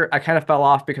year. I kind of fell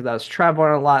off because I was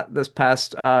traveling a lot this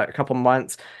past couple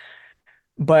months,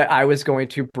 but I was going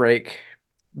to break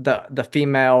the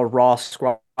female raw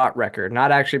squat record,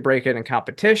 not actually break it in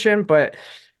competition, but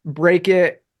break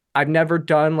it. I've never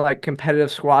done like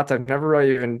competitive squats. I've never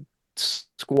really even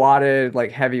squatted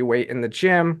like heavy weight in the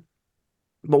gym.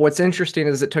 But what's interesting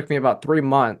is it took me about 3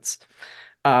 months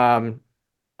of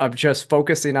just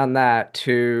focusing on that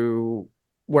to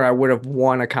where I would have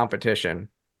won a competition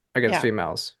against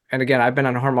females. And again, I've been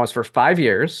on hormones for 5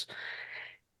 years.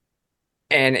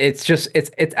 And it's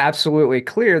absolutely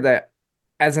clear that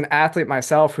as an athlete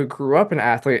myself who grew up an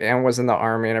athlete and was in the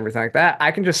army and everything like that,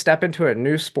 I can just step into a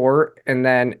new sport and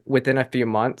then within a few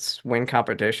months win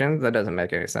competitions. That doesn't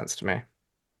make any sense to me.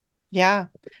 Yeah,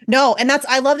 no. And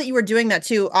I love that you were doing that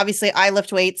too. Obviously I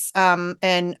lift weights. And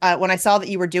when I saw that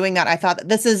you were doing that, I thought that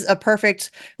this is a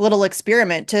perfect little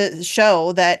experiment to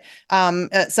show that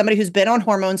somebody who's been on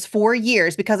hormones for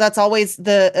years, because that's always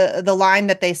the line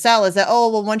that they sell is that, oh,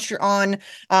 well, once you're on,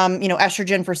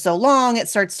 estrogen for so long, it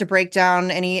starts to break down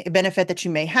any benefit that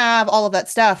you may have, all of that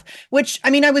stuff, which, I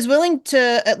mean, I was willing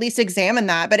to at least examine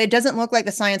that, but it doesn't look like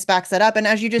the science backs it up. And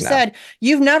as you just said,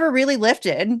 you've never really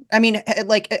lifted.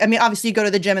 Obviously you go to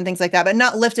the gym and things like that, but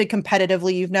not lifted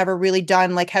competitively. You've never really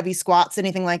done like heavy squats,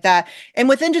 anything like that. And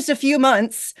within just a few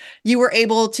months, you were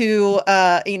able to,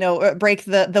 break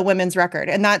the women's record.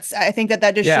 And I think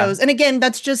that just shows, and again,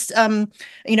 that's just, a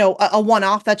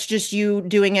one-off. That's just you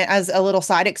doing it as a little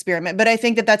side experiment. But I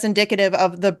think that that's indicative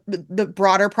of the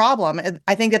broader problem.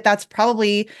 I think that that's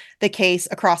probably the case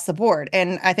across the board.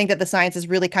 And I think that the science is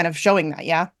really kind of showing that.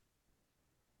 Yeah.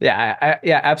 Yeah.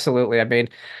 Yeah, absolutely. I mean,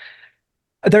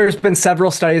 there's been several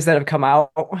studies that have come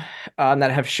out that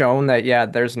have shown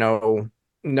that, there's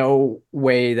no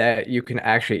way that you can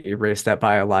actually erase that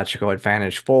biological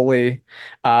advantage fully.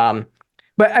 But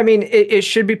I mean, it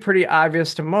should be pretty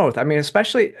obvious to most. I mean,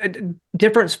 especially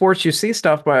different sports, you see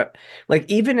stuff, but like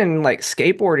even in like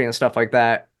skateboarding and stuff like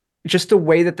that, just the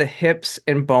way that the hips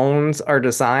and bones are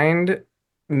designed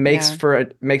makes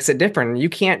it different. You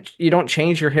don't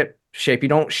change your hip shape.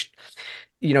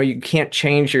 You can't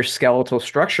change your skeletal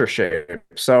structure shape.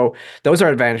 So those are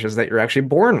advantages that you're actually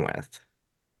born with.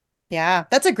 Yeah,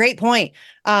 that's a great point.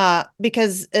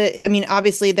 Because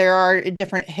obviously there are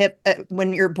different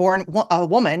when you're born a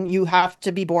woman, you have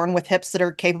to be born with hips that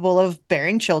are capable of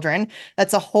bearing children.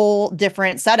 That's a whole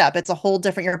different setup. It's a whole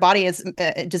different, your body is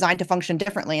designed to function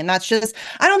differently. And that's just,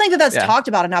 I don't think that that's talked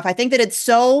about enough. I think that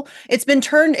it's been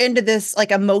turned into this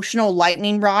like emotional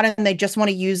lightning rod, and they just want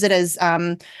to use it as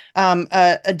a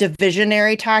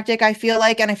divisionary tactic, I feel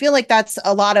like. And I feel like that's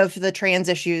a lot of the trans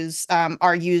issues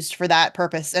are used for that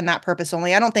purpose and that purpose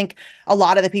only. I don't think a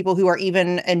lot of the people who are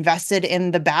even invested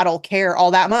in the battle care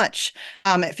all that much.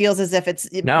 It feels as if it's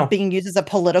being used as a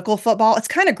political football. It's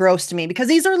kind of gross to me because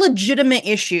these are legitimate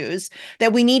issues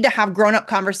that we need to have grown-up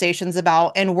conversations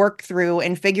about and work through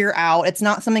and figure out. It's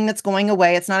not something that's going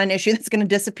away. It's not an issue that's going to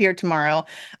disappear tomorrow.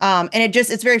 And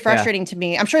it's very frustrating to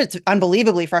me. I'm sure it's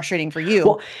unbelievably frustrating for you.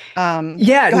 Well,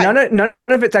 none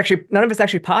of it's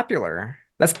actually popular.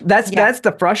 That's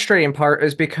the frustrating part,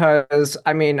 is because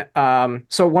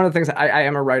so one of the things, I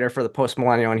am a writer for the Post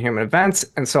Millennial and Human Events,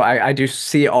 and so I do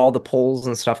see all the polls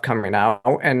and stuff coming out.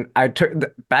 And I took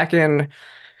back in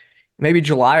maybe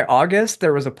July, August,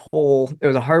 there was a poll. It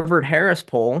was a Harvard-Harris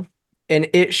poll, and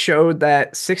it showed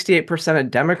that 68% of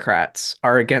Democrats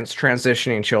are against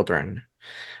transitioning children.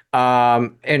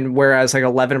 And whereas like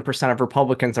 11% of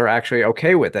Republicans are actually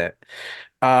okay with it.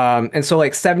 And so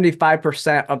like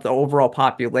 75% of the overall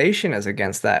population is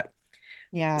against that.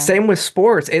 Yeah. Same with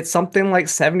sports. It's something like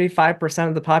 75%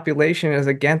 of the population is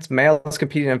against males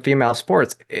competing in female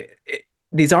sports.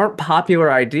 These aren't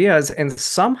popular ideas, and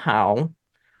somehow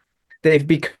they've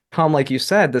become, like you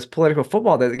said, this political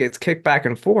football that gets kicked back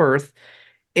and forth.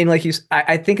 And like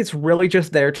I think it's really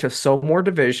just there to sow more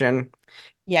division.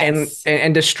 Yes.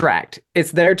 And distract.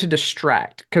 It's there to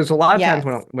distract, because a lot of Yes.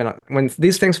 times when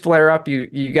these things flare up,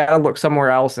 you got to look somewhere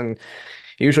else, and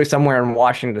usually somewhere in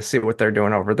Washington, to see what they're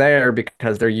doing over there,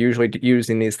 because they're usually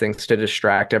using these things to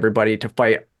distract everybody, to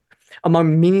fight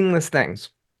among meaningless things.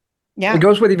 Yeah. It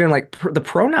goes with even like the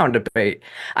pronoun debate.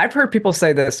 I've heard people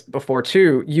say this before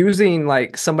too, using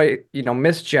like somebody,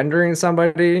 misgendering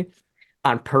somebody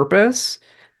on purpose,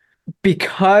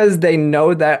 because they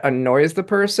know that annoys the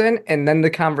person, and then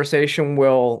the conversation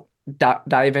will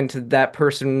dive into that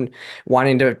person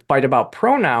wanting to fight about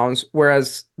pronouns,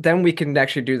 whereas then we can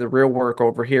actually do the real work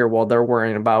over here while they're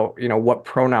worrying about what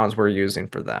pronouns we're using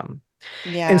for them.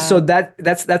 Yeah. And so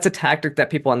that's a tactic that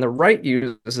people on the right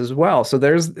use as well. So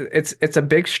it's a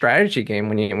big strategy game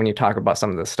when you talk about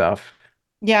some of this stuff.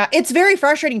 Yeah, it's very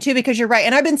frustrating too, because you're right.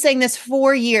 And I've been saying this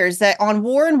for years, that on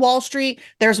War and Wall Street,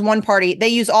 there's one party. They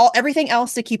use everything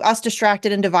else to keep us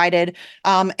distracted and divided.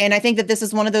 And I think that this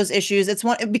is one of those issues.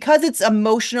 Because it's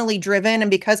emotionally driven, and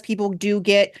because people do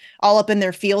get all up in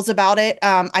their feels about it.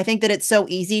 I think that it's so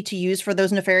easy to use for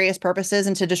those nefarious purposes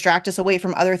and to distract us away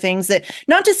from other things. That,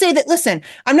 not to say that, listen,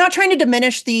 I'm not trying to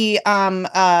diminish the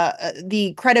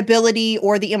credibility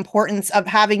or the importance of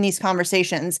having these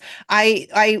conversations.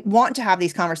 I want to have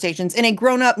these conversations in a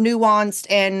grown-up, nuanced,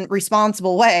 and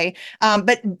responsible way.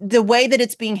 But the way that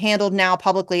it's being handled now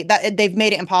publicly, that they've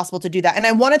made it impossible to do that. And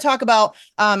I want to talk about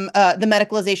the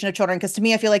medicalization of children, because to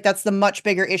me, I feel like that's the much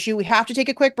bigger issue. We have to take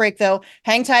a quick break, though.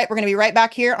 Hang tight. We're going to be right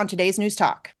back here on today's News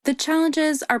Talk. The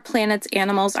challenges our planet's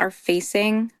animals are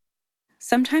facing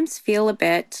sometimes feel a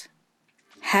bit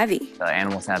heavy. The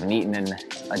animals haven't eaten in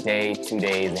a day, 2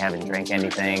 days. They haven't drank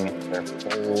anything. They're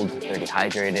cold, they're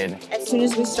dehydrated. As soon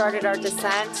as we started our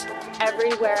descent,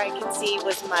 everywhere I could see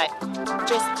was mud.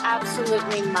 Just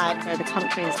absolutely mud. The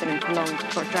country has been in prolonged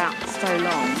drought for so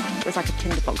long. It was like a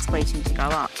tinderbox waiting to go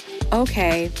up.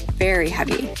 Okay, very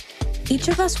heavy. Each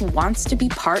of us wants to be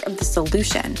part of the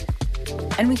solution,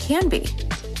 and we can be.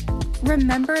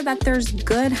 Remember that there's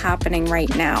good happening right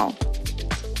now.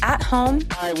 At home.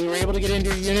 All right, we were able to get into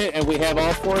your unit, and we have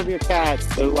all 4 of your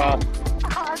cats. So,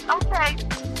 okay.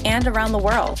 And around the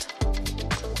world.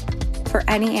 For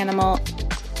any animal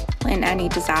in any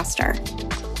disaster.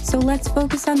 So let's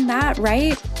focus on that,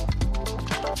 right?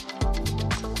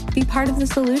 Be part of the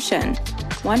solution,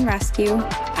 one rescue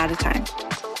at a time.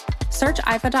 Search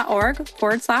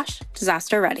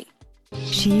ifa.org/disaster ready.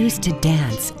 She used to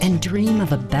dance and dream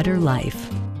of a better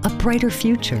life, a brighter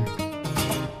future.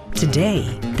 Today,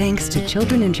 thanks to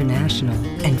Children International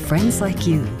and friends like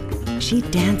you, she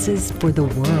dances for the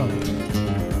world.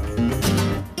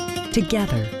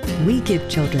 Together, we give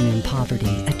children in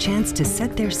poverty a chance to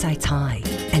set their sights high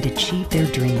and achieve their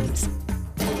dreams.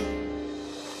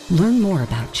 Learn more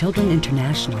about Children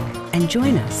International and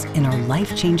join us in our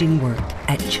life-changing work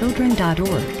at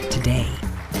children.org today.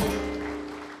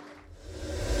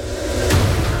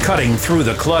 Cutting through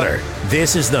the clutter,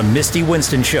 this is the Misty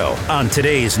Winston Show on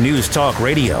today's News Talk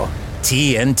Radio,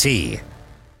 TNT.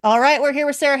 All right, we're here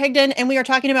with Sara Higdon, and we are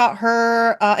talking about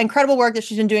her incredible work that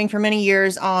she's been doing for many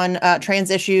years on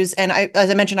trans issues. And as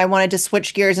I mentioned, I wanted to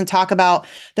switch gears and talk about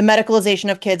the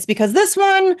medicalization of kids, because this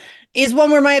one is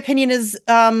one where my opinion is,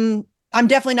 I'm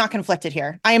definitely not conflicted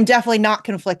here. I am definitely not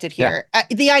conflicted here. Yeah.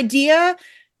 The idea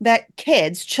that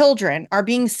children are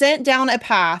being sent down a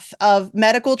path of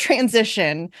medical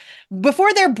transition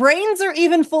before their brains are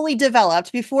even fully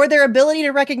developed, before their ability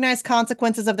to recognize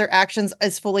consequences of their actions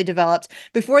is fully developed,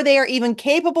 before they are even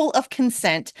capable of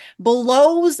consent,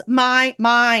 blows my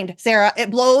mind, Sara.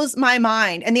 It blows my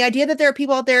mind. And the idea that there are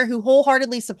people out there who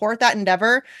wholeheartedly support that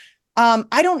endeavor,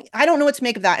 I don't know what to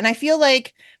make of that. And I feel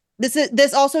like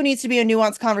this also needs to be a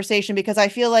nuanced conversation, because I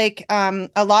feel like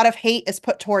a lot of hate is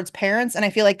put towards parents, and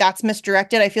I feel like that's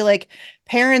misdirected. I feel like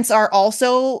parents are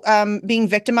also being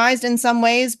victimized in some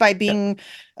ways by being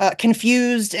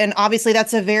confused. And obviously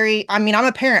that's I'm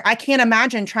a parent. I can't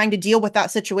imagine trying to deal with that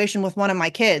situation with one of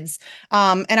my kids.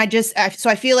 So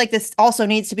I feel like this also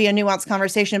needs to be a nuanced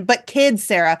conversation. But kids,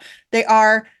 Sara, they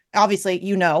are obviously,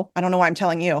 I don't know why I'm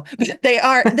telling you, but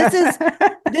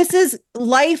this is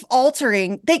life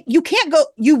altering.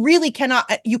 You really cannot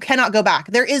go back.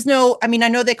 There is no, I mean, I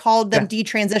know they called them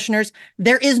detransitioners.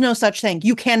 There is no such thing.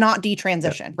 You cannot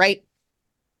detransition, right?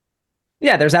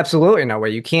 Yeah, there's absolutely no way.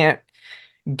 You can't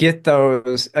get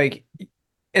those, like,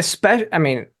 especially, I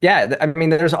mean,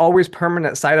 there's always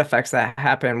permanent side effects that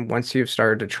happen once you've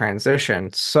started to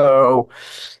transition. So,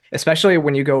 especially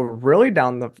when you go really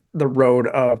down the road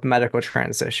of medical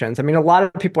transitions. I mean, a lot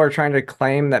of people are trying to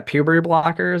claim that puberty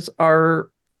blockers are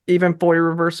even fully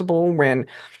reversible when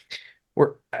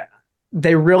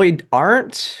they really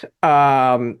aren't.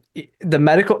 The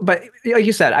medical, but like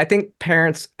you said, I think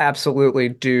parents absolutely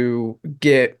do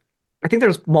get. I think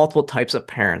there's multiple types of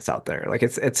parents out there. Like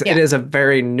it is a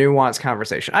very nuanced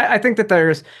conversation. I think that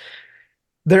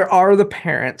there are the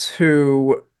parents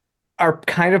who are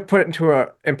kind of put into an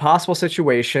impossible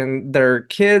situation. Their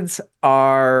kids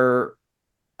are,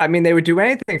 I mean, they would do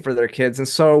anything for their kids. And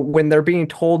so when they're being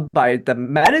told by the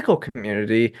medical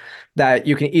community that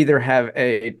you can either have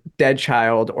a dead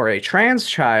child or a trans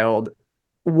child,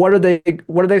 what are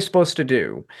they supposed to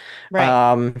do?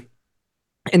 Right.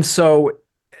 And so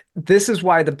this is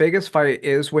why the biggest fight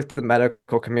is with the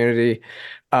medical community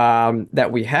that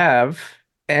we have.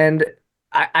 And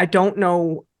I don't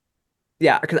know.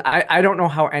 Yeah, because I don't know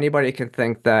how anybody can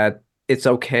think that it's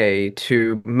okay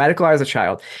to medicalize a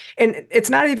child. And it's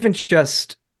not even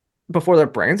just before their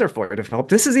brains are fully developed.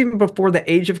 This is even before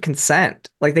the age of consent.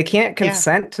 Like they can't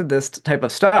consent to this type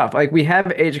of stuff. Like we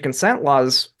have age of consent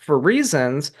laws for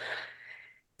reasons.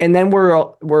 And then we're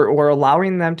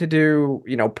allowing them to do,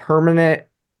 permanent,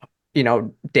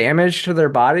 damage to their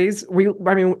bodies.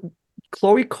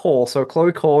 Chloe Cole. So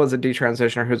Chloe Cole is a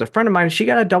detransitioner who's a friend of mine. She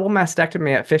got a double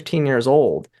mastectomy at 15 years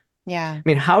old. Yeah. I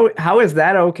mean, how is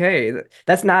that okay?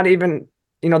 That's not even,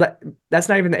 that's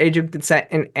not even the age of consent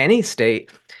in any state.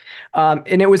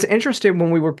 And it was interesting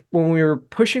when we were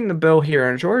pushing the bill here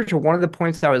in Georgia. One of the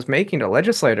points I was making to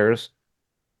legislators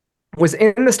was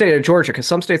in the state of Georgia, because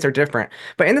some states are different,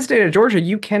 but in the state of Georgia,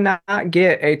 you cannot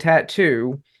get a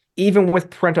tattoo even with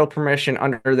parental permission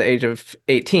under the age of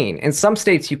 18. In some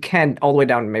states, you can, all the way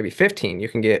down to maybe 15, you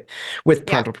can get with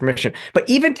parental permission. But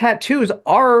even tattoos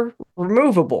are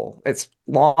removable. It's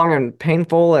long and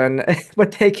painful,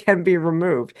 but they can be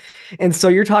removed. And so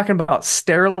you're talking about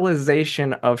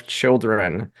sterilization of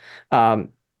children that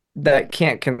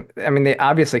they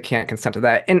obviously can't consent to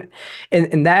that.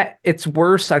 And that it's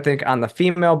worse, I think, on the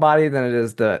female body than it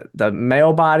is the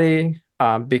male body,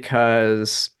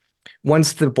 because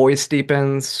once the voice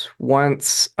deepens,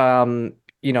 once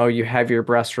you have your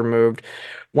breast removed,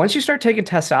 once you start taking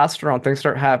testosterone, things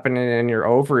start happening in your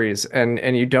ovaries, and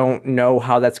you don't know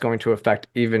how that's going to affect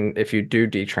even if you do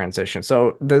detransition.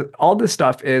 So all this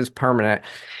stuff is permanent.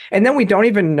 And then we don't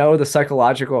even know the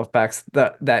psychological effects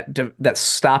that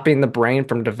stopping the brain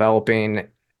from developing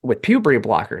with puberty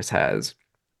blockers has.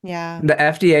 Yeah. The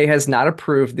FDA has not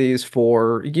approved these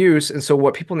for use. And so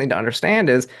what people need to understand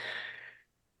is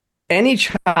any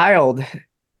child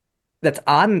that's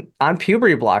on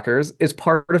puberty blockers is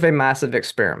part of a massive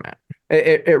experiment.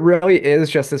 It really is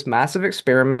just this massive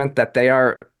experiment that they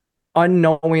are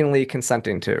unknowingly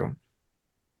consenting to.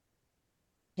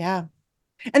 Yeah.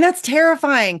 And that's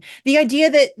terrifying. The idea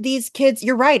that these kids,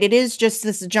 you're right, it is just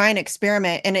this giant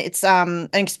experiment, and it's an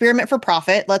experiment for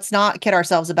profit. Let's not kid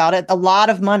ourselves about it. A lot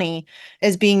of money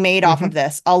is being made off of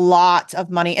this, a lot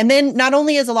of money. And then not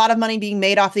only is a lot of money being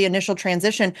made off the initial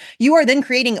transition, you are then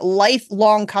creating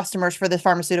lifelong customers for the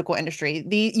pharmaceutical industry.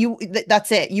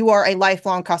 That's it. You are a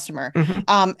lifelong customer.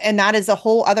 And that is a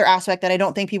whole other aspect that I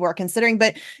don't think people are considering.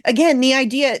 But again, the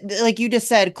idea, like you just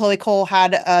said, Chloe Cole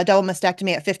had a double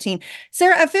mastectomy at 15.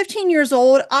 Sarah, at 15 years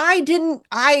old, I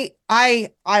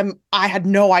had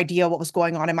no idea what was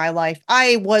going on in my life.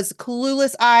 I was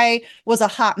clueless. I was a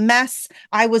hot mess.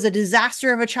 I was a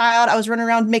disaster of a child. I was running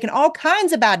around making all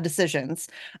kinds of bad decisions.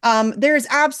 There is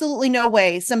absolutely no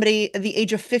way somebody at the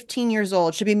age of 15 years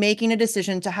old should be making a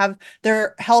decision to have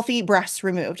their healthy breasts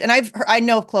removed. And I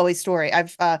know of Chloe's story.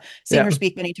 I've seen her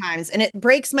speak many times, and it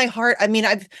breaks my heart. I mean,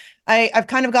 I've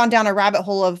kind of gone down a rabbit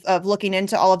hole of looking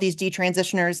into all of these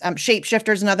detransitioners.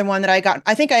 Shapeshifter is another one that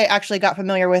I think I actually got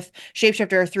familiar with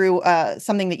Shapeshifter through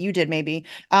something that you did maybe.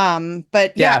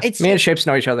 But yeah, it's me and Shapes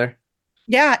know each other.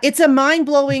 Yeah, it's mind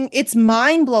blowing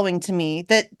to me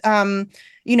that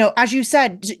as you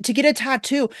said, to get a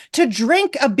tattoo, to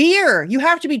drink a beer, you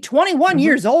have to be 21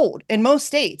 years old in most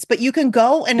states, but you can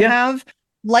go and have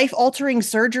life-altering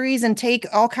surgeries and take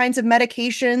all kinds of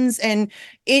medications, and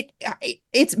it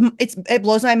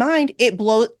blows my mind. It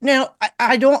blows. Now,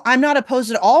 I'm not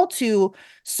opposed at all to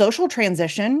social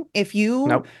transition. If you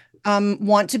Nope.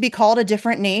 want to be called a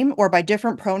different name or by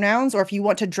different pronouns, or if you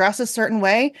want to dress a certain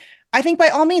way, I think by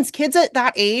all means, kids at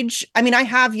that age, I mean, I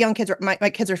have young kids, my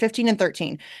kids are 15 and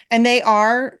 13, and they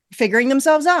are figuring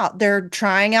themselves out. They're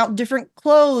trying out different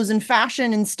clothes and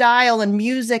fashion and style and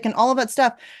music and all of that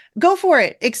stuff. Go for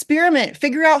it. Experiment.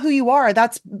 Figure out who you are.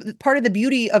 That's part of the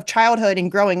beauty of childhood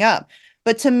and growing up.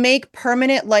 But to make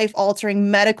permanent life-altering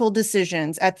medical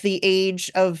decisions at the age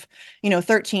of,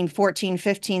 13, 14,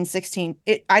 15, 16,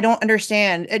 I don't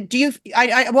understand.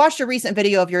 I watched a recent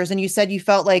video of yours, and you said you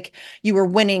felt like you were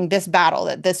winning this battle,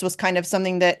 that this was kind of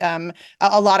something that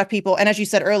a lot of people, and as you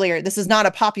said earlier, this is not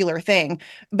a popular thing,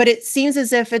 but it seems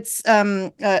as if it's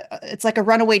like a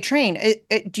runaway train.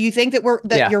 Do you think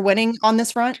that you're winning on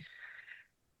this front?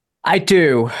 I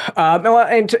do.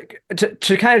 And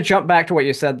to kind of jump back to what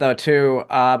you said, though, too,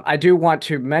 I do want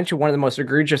to mention one of the most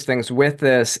egregious things with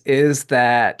this is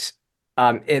that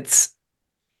it's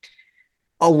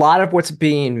a lot of what's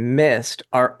being missed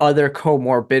are other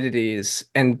comorbidities,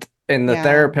 and the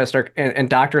therapists and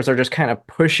doctors are just kind of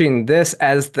pushing this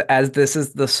as this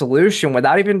is the solution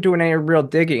without even doing any real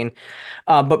digging.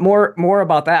 But more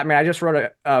about that. I mean, I just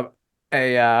wrote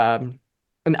an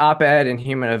op-ed in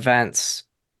Human Events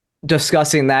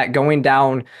discussing that, going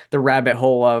down the rabbit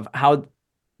hole of how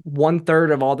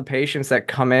 1/3 of all the patients that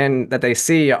come in that they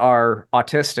see are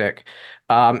autistic.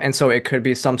 And so it could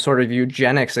be some sort of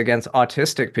eugenics against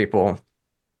autistic people.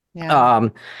 Yeah.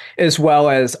 As well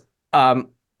as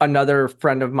another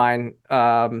friend of mine,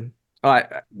 one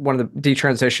of the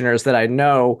detransitioners that I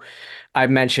know, I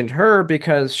mentioned her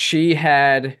because she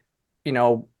had,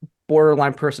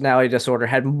 borderline personality disorder,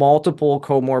 had multiple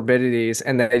comorbidities,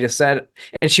 and they just said,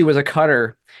 and she was a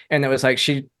cutter, and it was like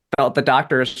she felt the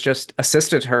doctors just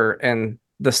assisted her in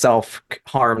the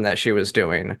self-harm that she was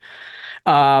doing.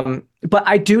 But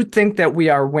I do think that we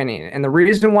are winning, and the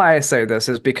reason why I say this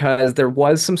is because there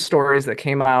was some stories that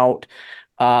came out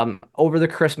over the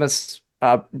Christmas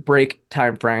break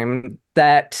timeframe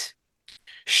that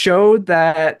showed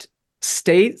that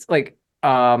states like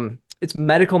it's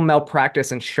medical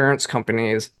malpractice insurance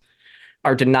companies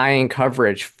are denying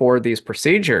coverage for these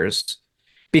procedures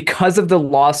because of the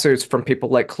lawsuits from people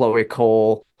like Chloe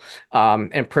Cole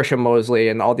and Prisha Mosley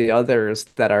and all the others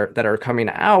that are coming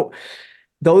out.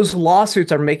 Those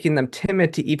lawsuits are making them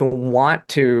timid to even want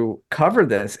to cover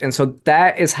this. And so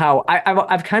that is how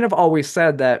I've kind of always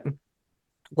said that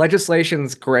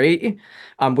legislation's great,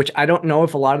 which I don't know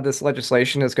if a lot of this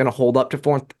legislation is going to hold up to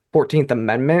 14th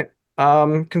Amendment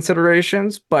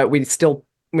considerations, but we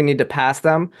need to pass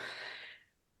them.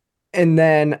 And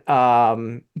then,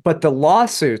 but the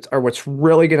lawsuits are what's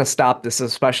really going to stop this,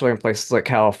 especially in places like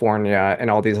California and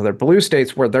all these other blue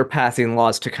states where they're passing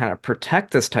laws to kind of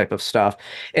protect this type of stuff.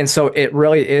 And so it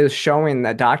really is showing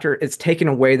that it's taking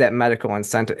away that medical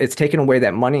incentive. It's taking away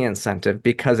that money incentive,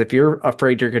 because if you're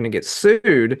afraid you're going to get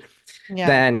sued,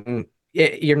 then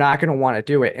you're not going to want to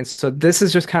do it. And so this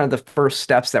is just kind of the first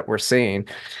steps that we're seeing.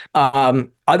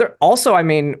 We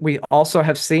also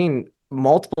have seen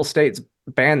multiple states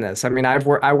ban this. I mean,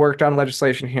 I worked on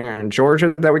legislation here in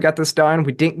Georgia that we got this done.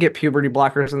 We didn't get puberty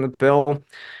blockers in the bill,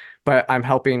 but I'm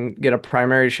helping get a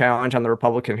primary challenge on the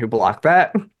Republican who blocked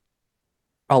that.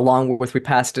 Along with, we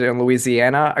passed it in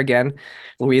Louisiana. Again,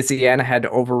 Louisiana had to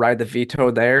override the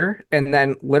veto there. And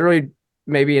then literally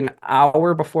maybe an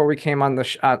hour before we came on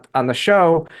the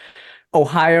show,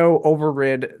 Ohio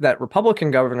overrid that Republican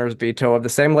governor's veto of the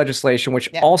same legislation, which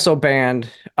also bans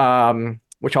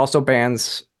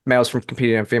males from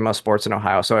competing in female sports in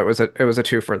Ohio. So it was a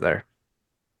twofer there.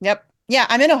 Yep. Yeah,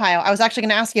 I'm in Ohio. I was actually going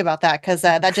to ask you about that because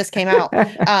that just came out.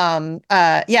 Governor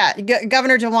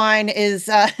DeWine is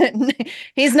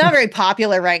he's not very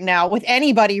popular right now with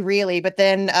anybody really. But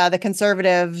then the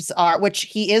conservatives which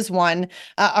he is one,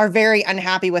 are very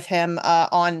unhappy with him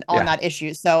on that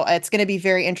issue. So it's going to be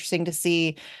very interesting to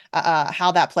see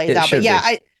how that plays out.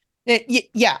 But I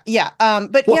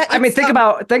mean, think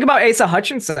about Asa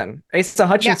Hutchinson. Asa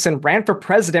Hutchinson ran for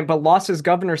president, but lost his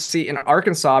governor's seat in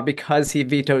Arkansas because he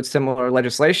vetoed similar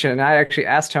legislation. And I actually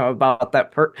asked him about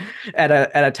that at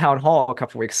a town hall a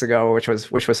couple weeks ago, which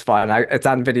was fun. It's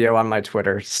on video on my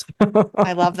Twitter.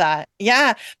 I love that.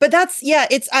 Yeah, but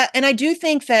it's and I do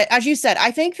think that, as you said,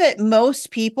 I think that most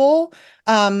people,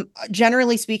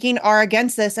 generally speaking, are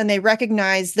against this, and they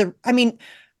recognize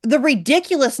the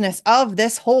ridiculousness of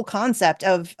this whole concept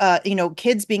of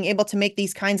kids being able to make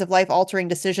these kinds of life altering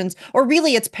decisions, or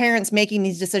really it's parents making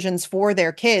these decisions for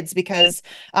their kids because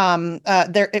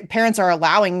their parents are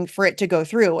allowing for it to go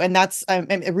through, and that's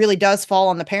it really does fall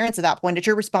on the parents at that point. It's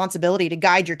your responsibility to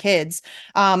guide your kids.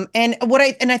 And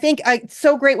I think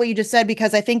so great what you just said,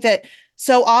 because I think that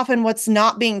so often what's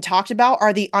not being talked about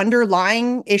are the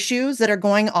underlying issues that are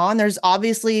going on. There's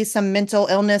obviously some mental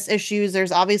illness issues.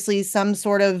 There's obviously some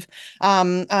sort of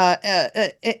I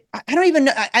don't even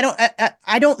know.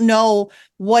 I don't know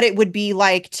what it would be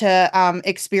like to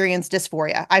experience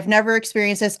dysphoria. I've never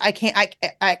experienced this. I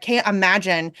can't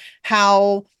imagine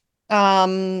how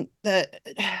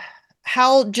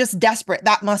how just desperate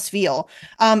that must feel.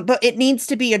 But it needs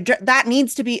to be that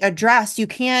needs to be addressed. You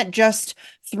can't just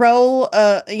throw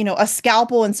a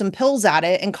scalpel and some pills at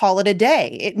it and call it a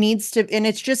day. It needs to, and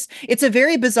it's a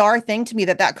very bizarre thing to me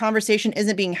that conversation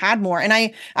isn't being had more. And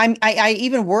I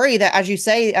even worry that, as you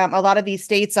say, a lot of these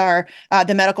states are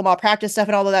the medical malpractice stuff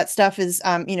and all of that stuff is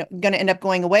going to end up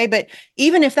going away. But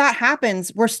even if that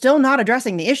happens, we're still not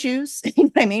addressing the issues. You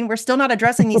know what I mean? We're still not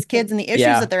addressing these kids and the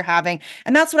issues that they're having.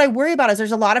 And that's what I worry about, is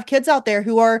there's a lot of kids out there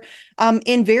who are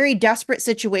in very desperate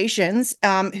situations,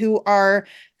 who are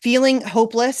feeling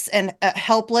hopeless and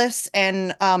helpless,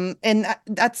 and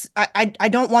that's I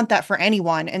don't want that for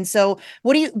anyone. And so,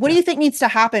 what do you think needs to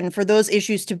happen for those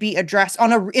issues to be addressed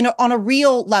on a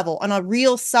real level, on a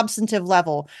real substantive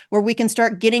level, where we can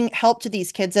start getting help to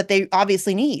these kids that they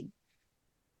obviously need?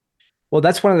 Well,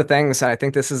 that's one of the things. I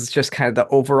think this is just kind of the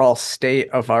overall state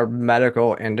of our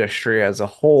medical industry as a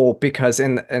whole, because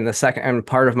in the second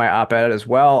part of my op-ed as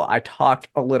well, I talked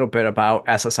a little bit about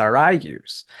SSRI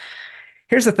use.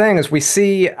 Here's the thing: is we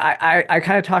see, I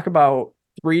kind of talk about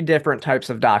three different types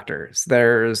of doctors.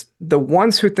 There's the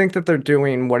ones who think that they're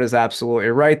doing what is absolutely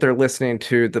right. They're listening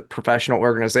to the professional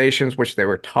organizations, which they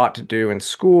were taught to do in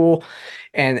school.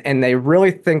 And they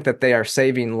really think that they are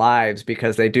saving lives,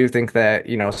 because they do think that,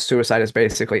 suicide is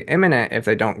basically imminent if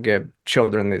they don't give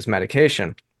children this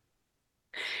medication.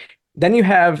 Then you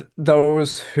have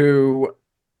those who,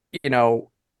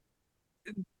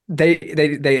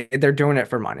 they're doing it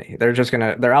for money.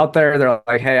 They're out there. They're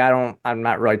like, hey, I'm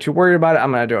not really too worried about it.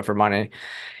 I'm going to do it for money.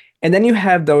 And then you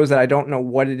have those that I don't know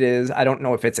what it is. I don't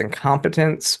know if it's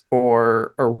incompetence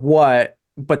or what,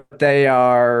 but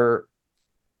they're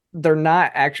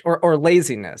not actually, or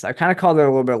laziness. I kind of call it a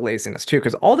little bit of laziness too,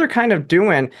 because all they're kind of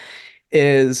doing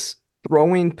is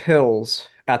throwing pills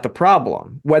at the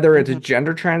problem, whether it's a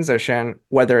gender transition,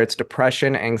 whether it's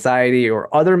depression, anxiety,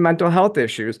 or other mental health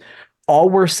issues. All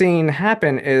we're seeing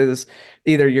happen is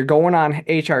either you're going on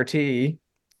HRT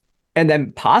and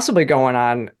then possibly going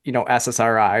on,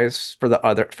 SSRIs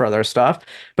for other stuff,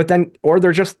 but then, or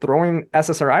they're just throwing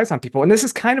SSRIs on people. And this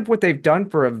is kind of what they've done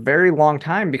for a very long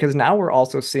time, because now we're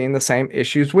also seeing the same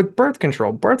issues with birth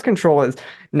control. Birth control is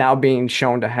now being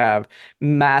shown to have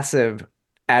massive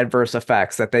adverse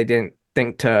effects that they didn't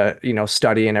think to,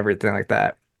 study and everything like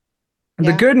that.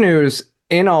 Yeah. The good news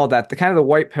in all that, the kind of the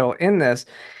white pill in this,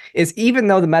 is even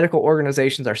though the medical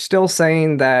organizations are still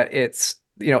saying that it's,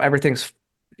 everything's,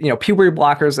 puberty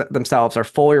blockers themselves are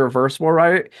fully reversible,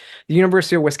 right? The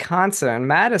University of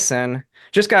Wisconsin-Madison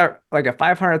just got like a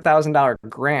 $500,000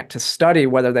 grant to study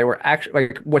whether they were actually,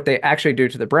 like, what they actually do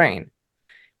to the brain.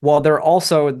 Well, they're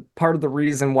also part of the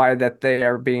reason why that they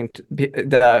are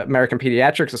the American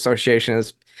Pediatrics Association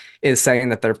is saying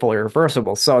that they're fully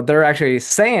reversible. So they're actually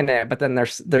saying it, but then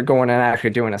they're going and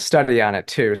actually doing a study on it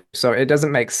too. So it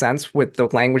doesn't make sense with the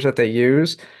language that they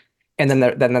use. And then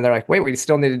they're like, wait, we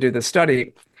still need to do this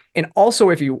study. And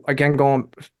also, if you, again, going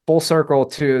full circle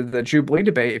to the Jubilee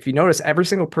debate, if you notice, every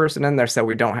single person in there said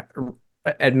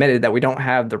admitted that we don't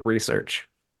have the research.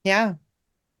 Yeah.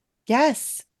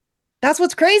 Yes. That's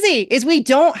what's crazy, is we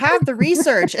don't have the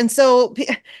research. And so,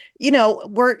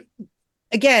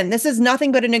 again, this is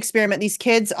nothing but an experiment. These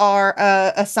kids are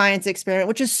a science experiment,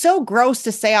 which is so gross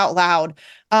to say out loud.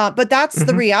 But that's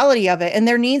the reality of it. And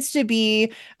there needs to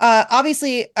be,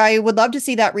 obviously, I would love to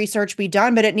see that research be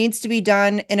done, but it needs to be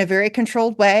done in a very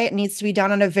controlled way. It needs to be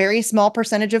done on a very small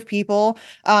percentage of people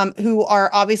who are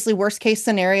obviously worst case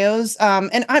scenarios.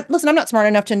 And listen, I'm not smart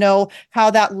enough to know how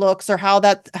that looks or how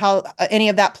any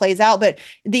of that plays out. But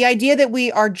the idea that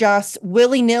we are just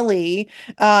willy-nilly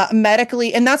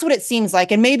medically, and that's what it seems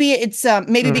like. And maybe it's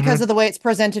because of the way it's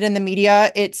presented in the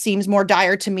media, it seems more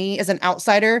dire to me as an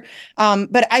outsider.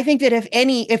 But But I think that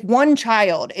if one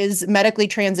child is medically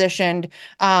transitioned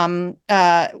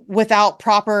without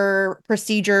proper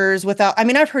procedures,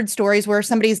 I've heard stories where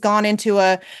somebody's gone into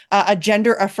a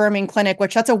gender affirming clinic,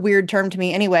 which that's a weird term to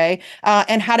me anyway,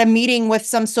 and had a meeting with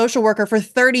some social worker for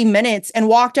 30 minutes and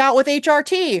walked out with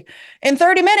HRT in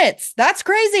 30 minutes. That's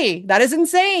crazy. That is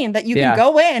insane that you can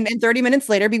go in and 30 minutes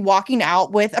later be walking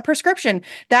out with a prescription.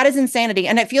 That is insanity.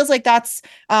 And it feels like that's,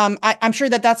 I'm sure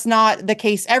that that's not the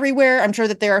case everywhere. I'm sure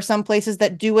that there are some places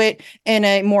that do it in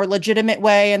a more legitimate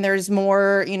way. And there's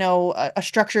more, a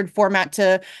structured format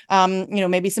to,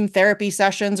 maybe some therapy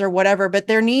sessions or whatever, but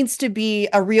there needs to be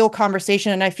a real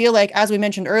conversation. And I feel like, as we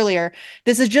mentioned earlier,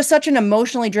 this is just such an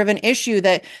emotionally driven issue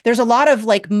that there's a lot of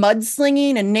like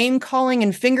mudslinging and name calling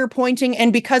and finger pointing.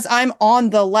 And because I'm on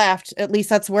the left, at least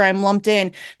that's where I'm lumped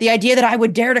in, the idea that I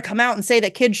would dare to come out and say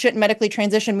that kids shouldn't medically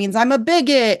transition means I'm a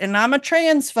bigot and I'm a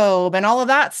transphobe and all of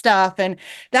that stuff. And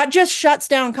that just shuts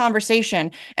down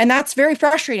conversation. And that's very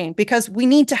frustrating because we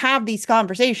need to have these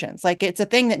conversations. Like, it's a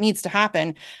thing that needs to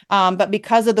happen. But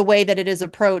because of the way that it is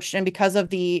approached and because of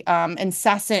the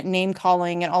incessant name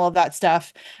calling and all of that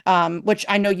stuff, which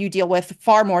I know you deal with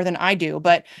far more than I do,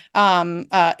 but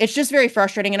it's just very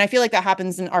frustrating. And I feel like that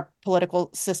happens in our political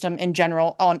system in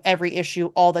general on every issue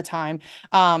all the time.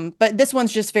 But this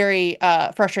one's just very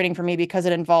frustrating for me because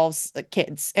it involves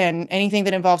kids, and anything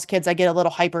that involves kids, I get a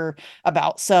little hyper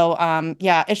about. So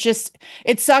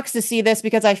it sucks to see this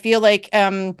because I feel like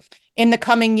in the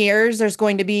coming years, there's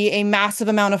going to be a massive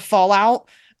amount of fallout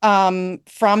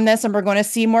from this, and we're going to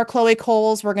see more Chloe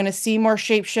Coles. We're going to see more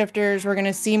shapeshifters. We're going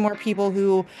to see more people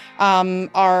who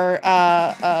are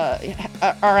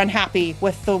unhappy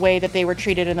with the way that they were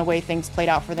treated and the way things played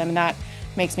out for them, and that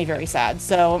makes me very sad.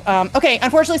 So, okay,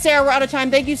 unfortunately, Sarah, we're out of time.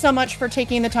 Thank you so much for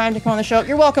taking the time to come on the show.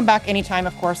 You're welcome back anytime,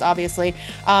 of course, obviously.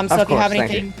 If you have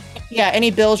anything,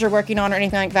 any bills you're working on or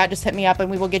anything like that, just hit me up and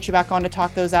we will get you back on to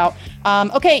talk those out.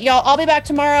 Okay, y'all, I'll be back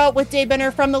tomorrow with Dave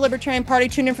Benner from the Libertarian Party.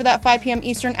 Tune in for that 5 p.m.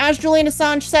 Eastern. As Julian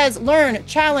Assange says, learn,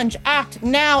 challenge, act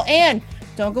now, and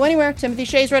don't go anywhere. Timothy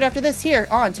Shea's right after this here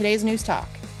on Today's News Talk.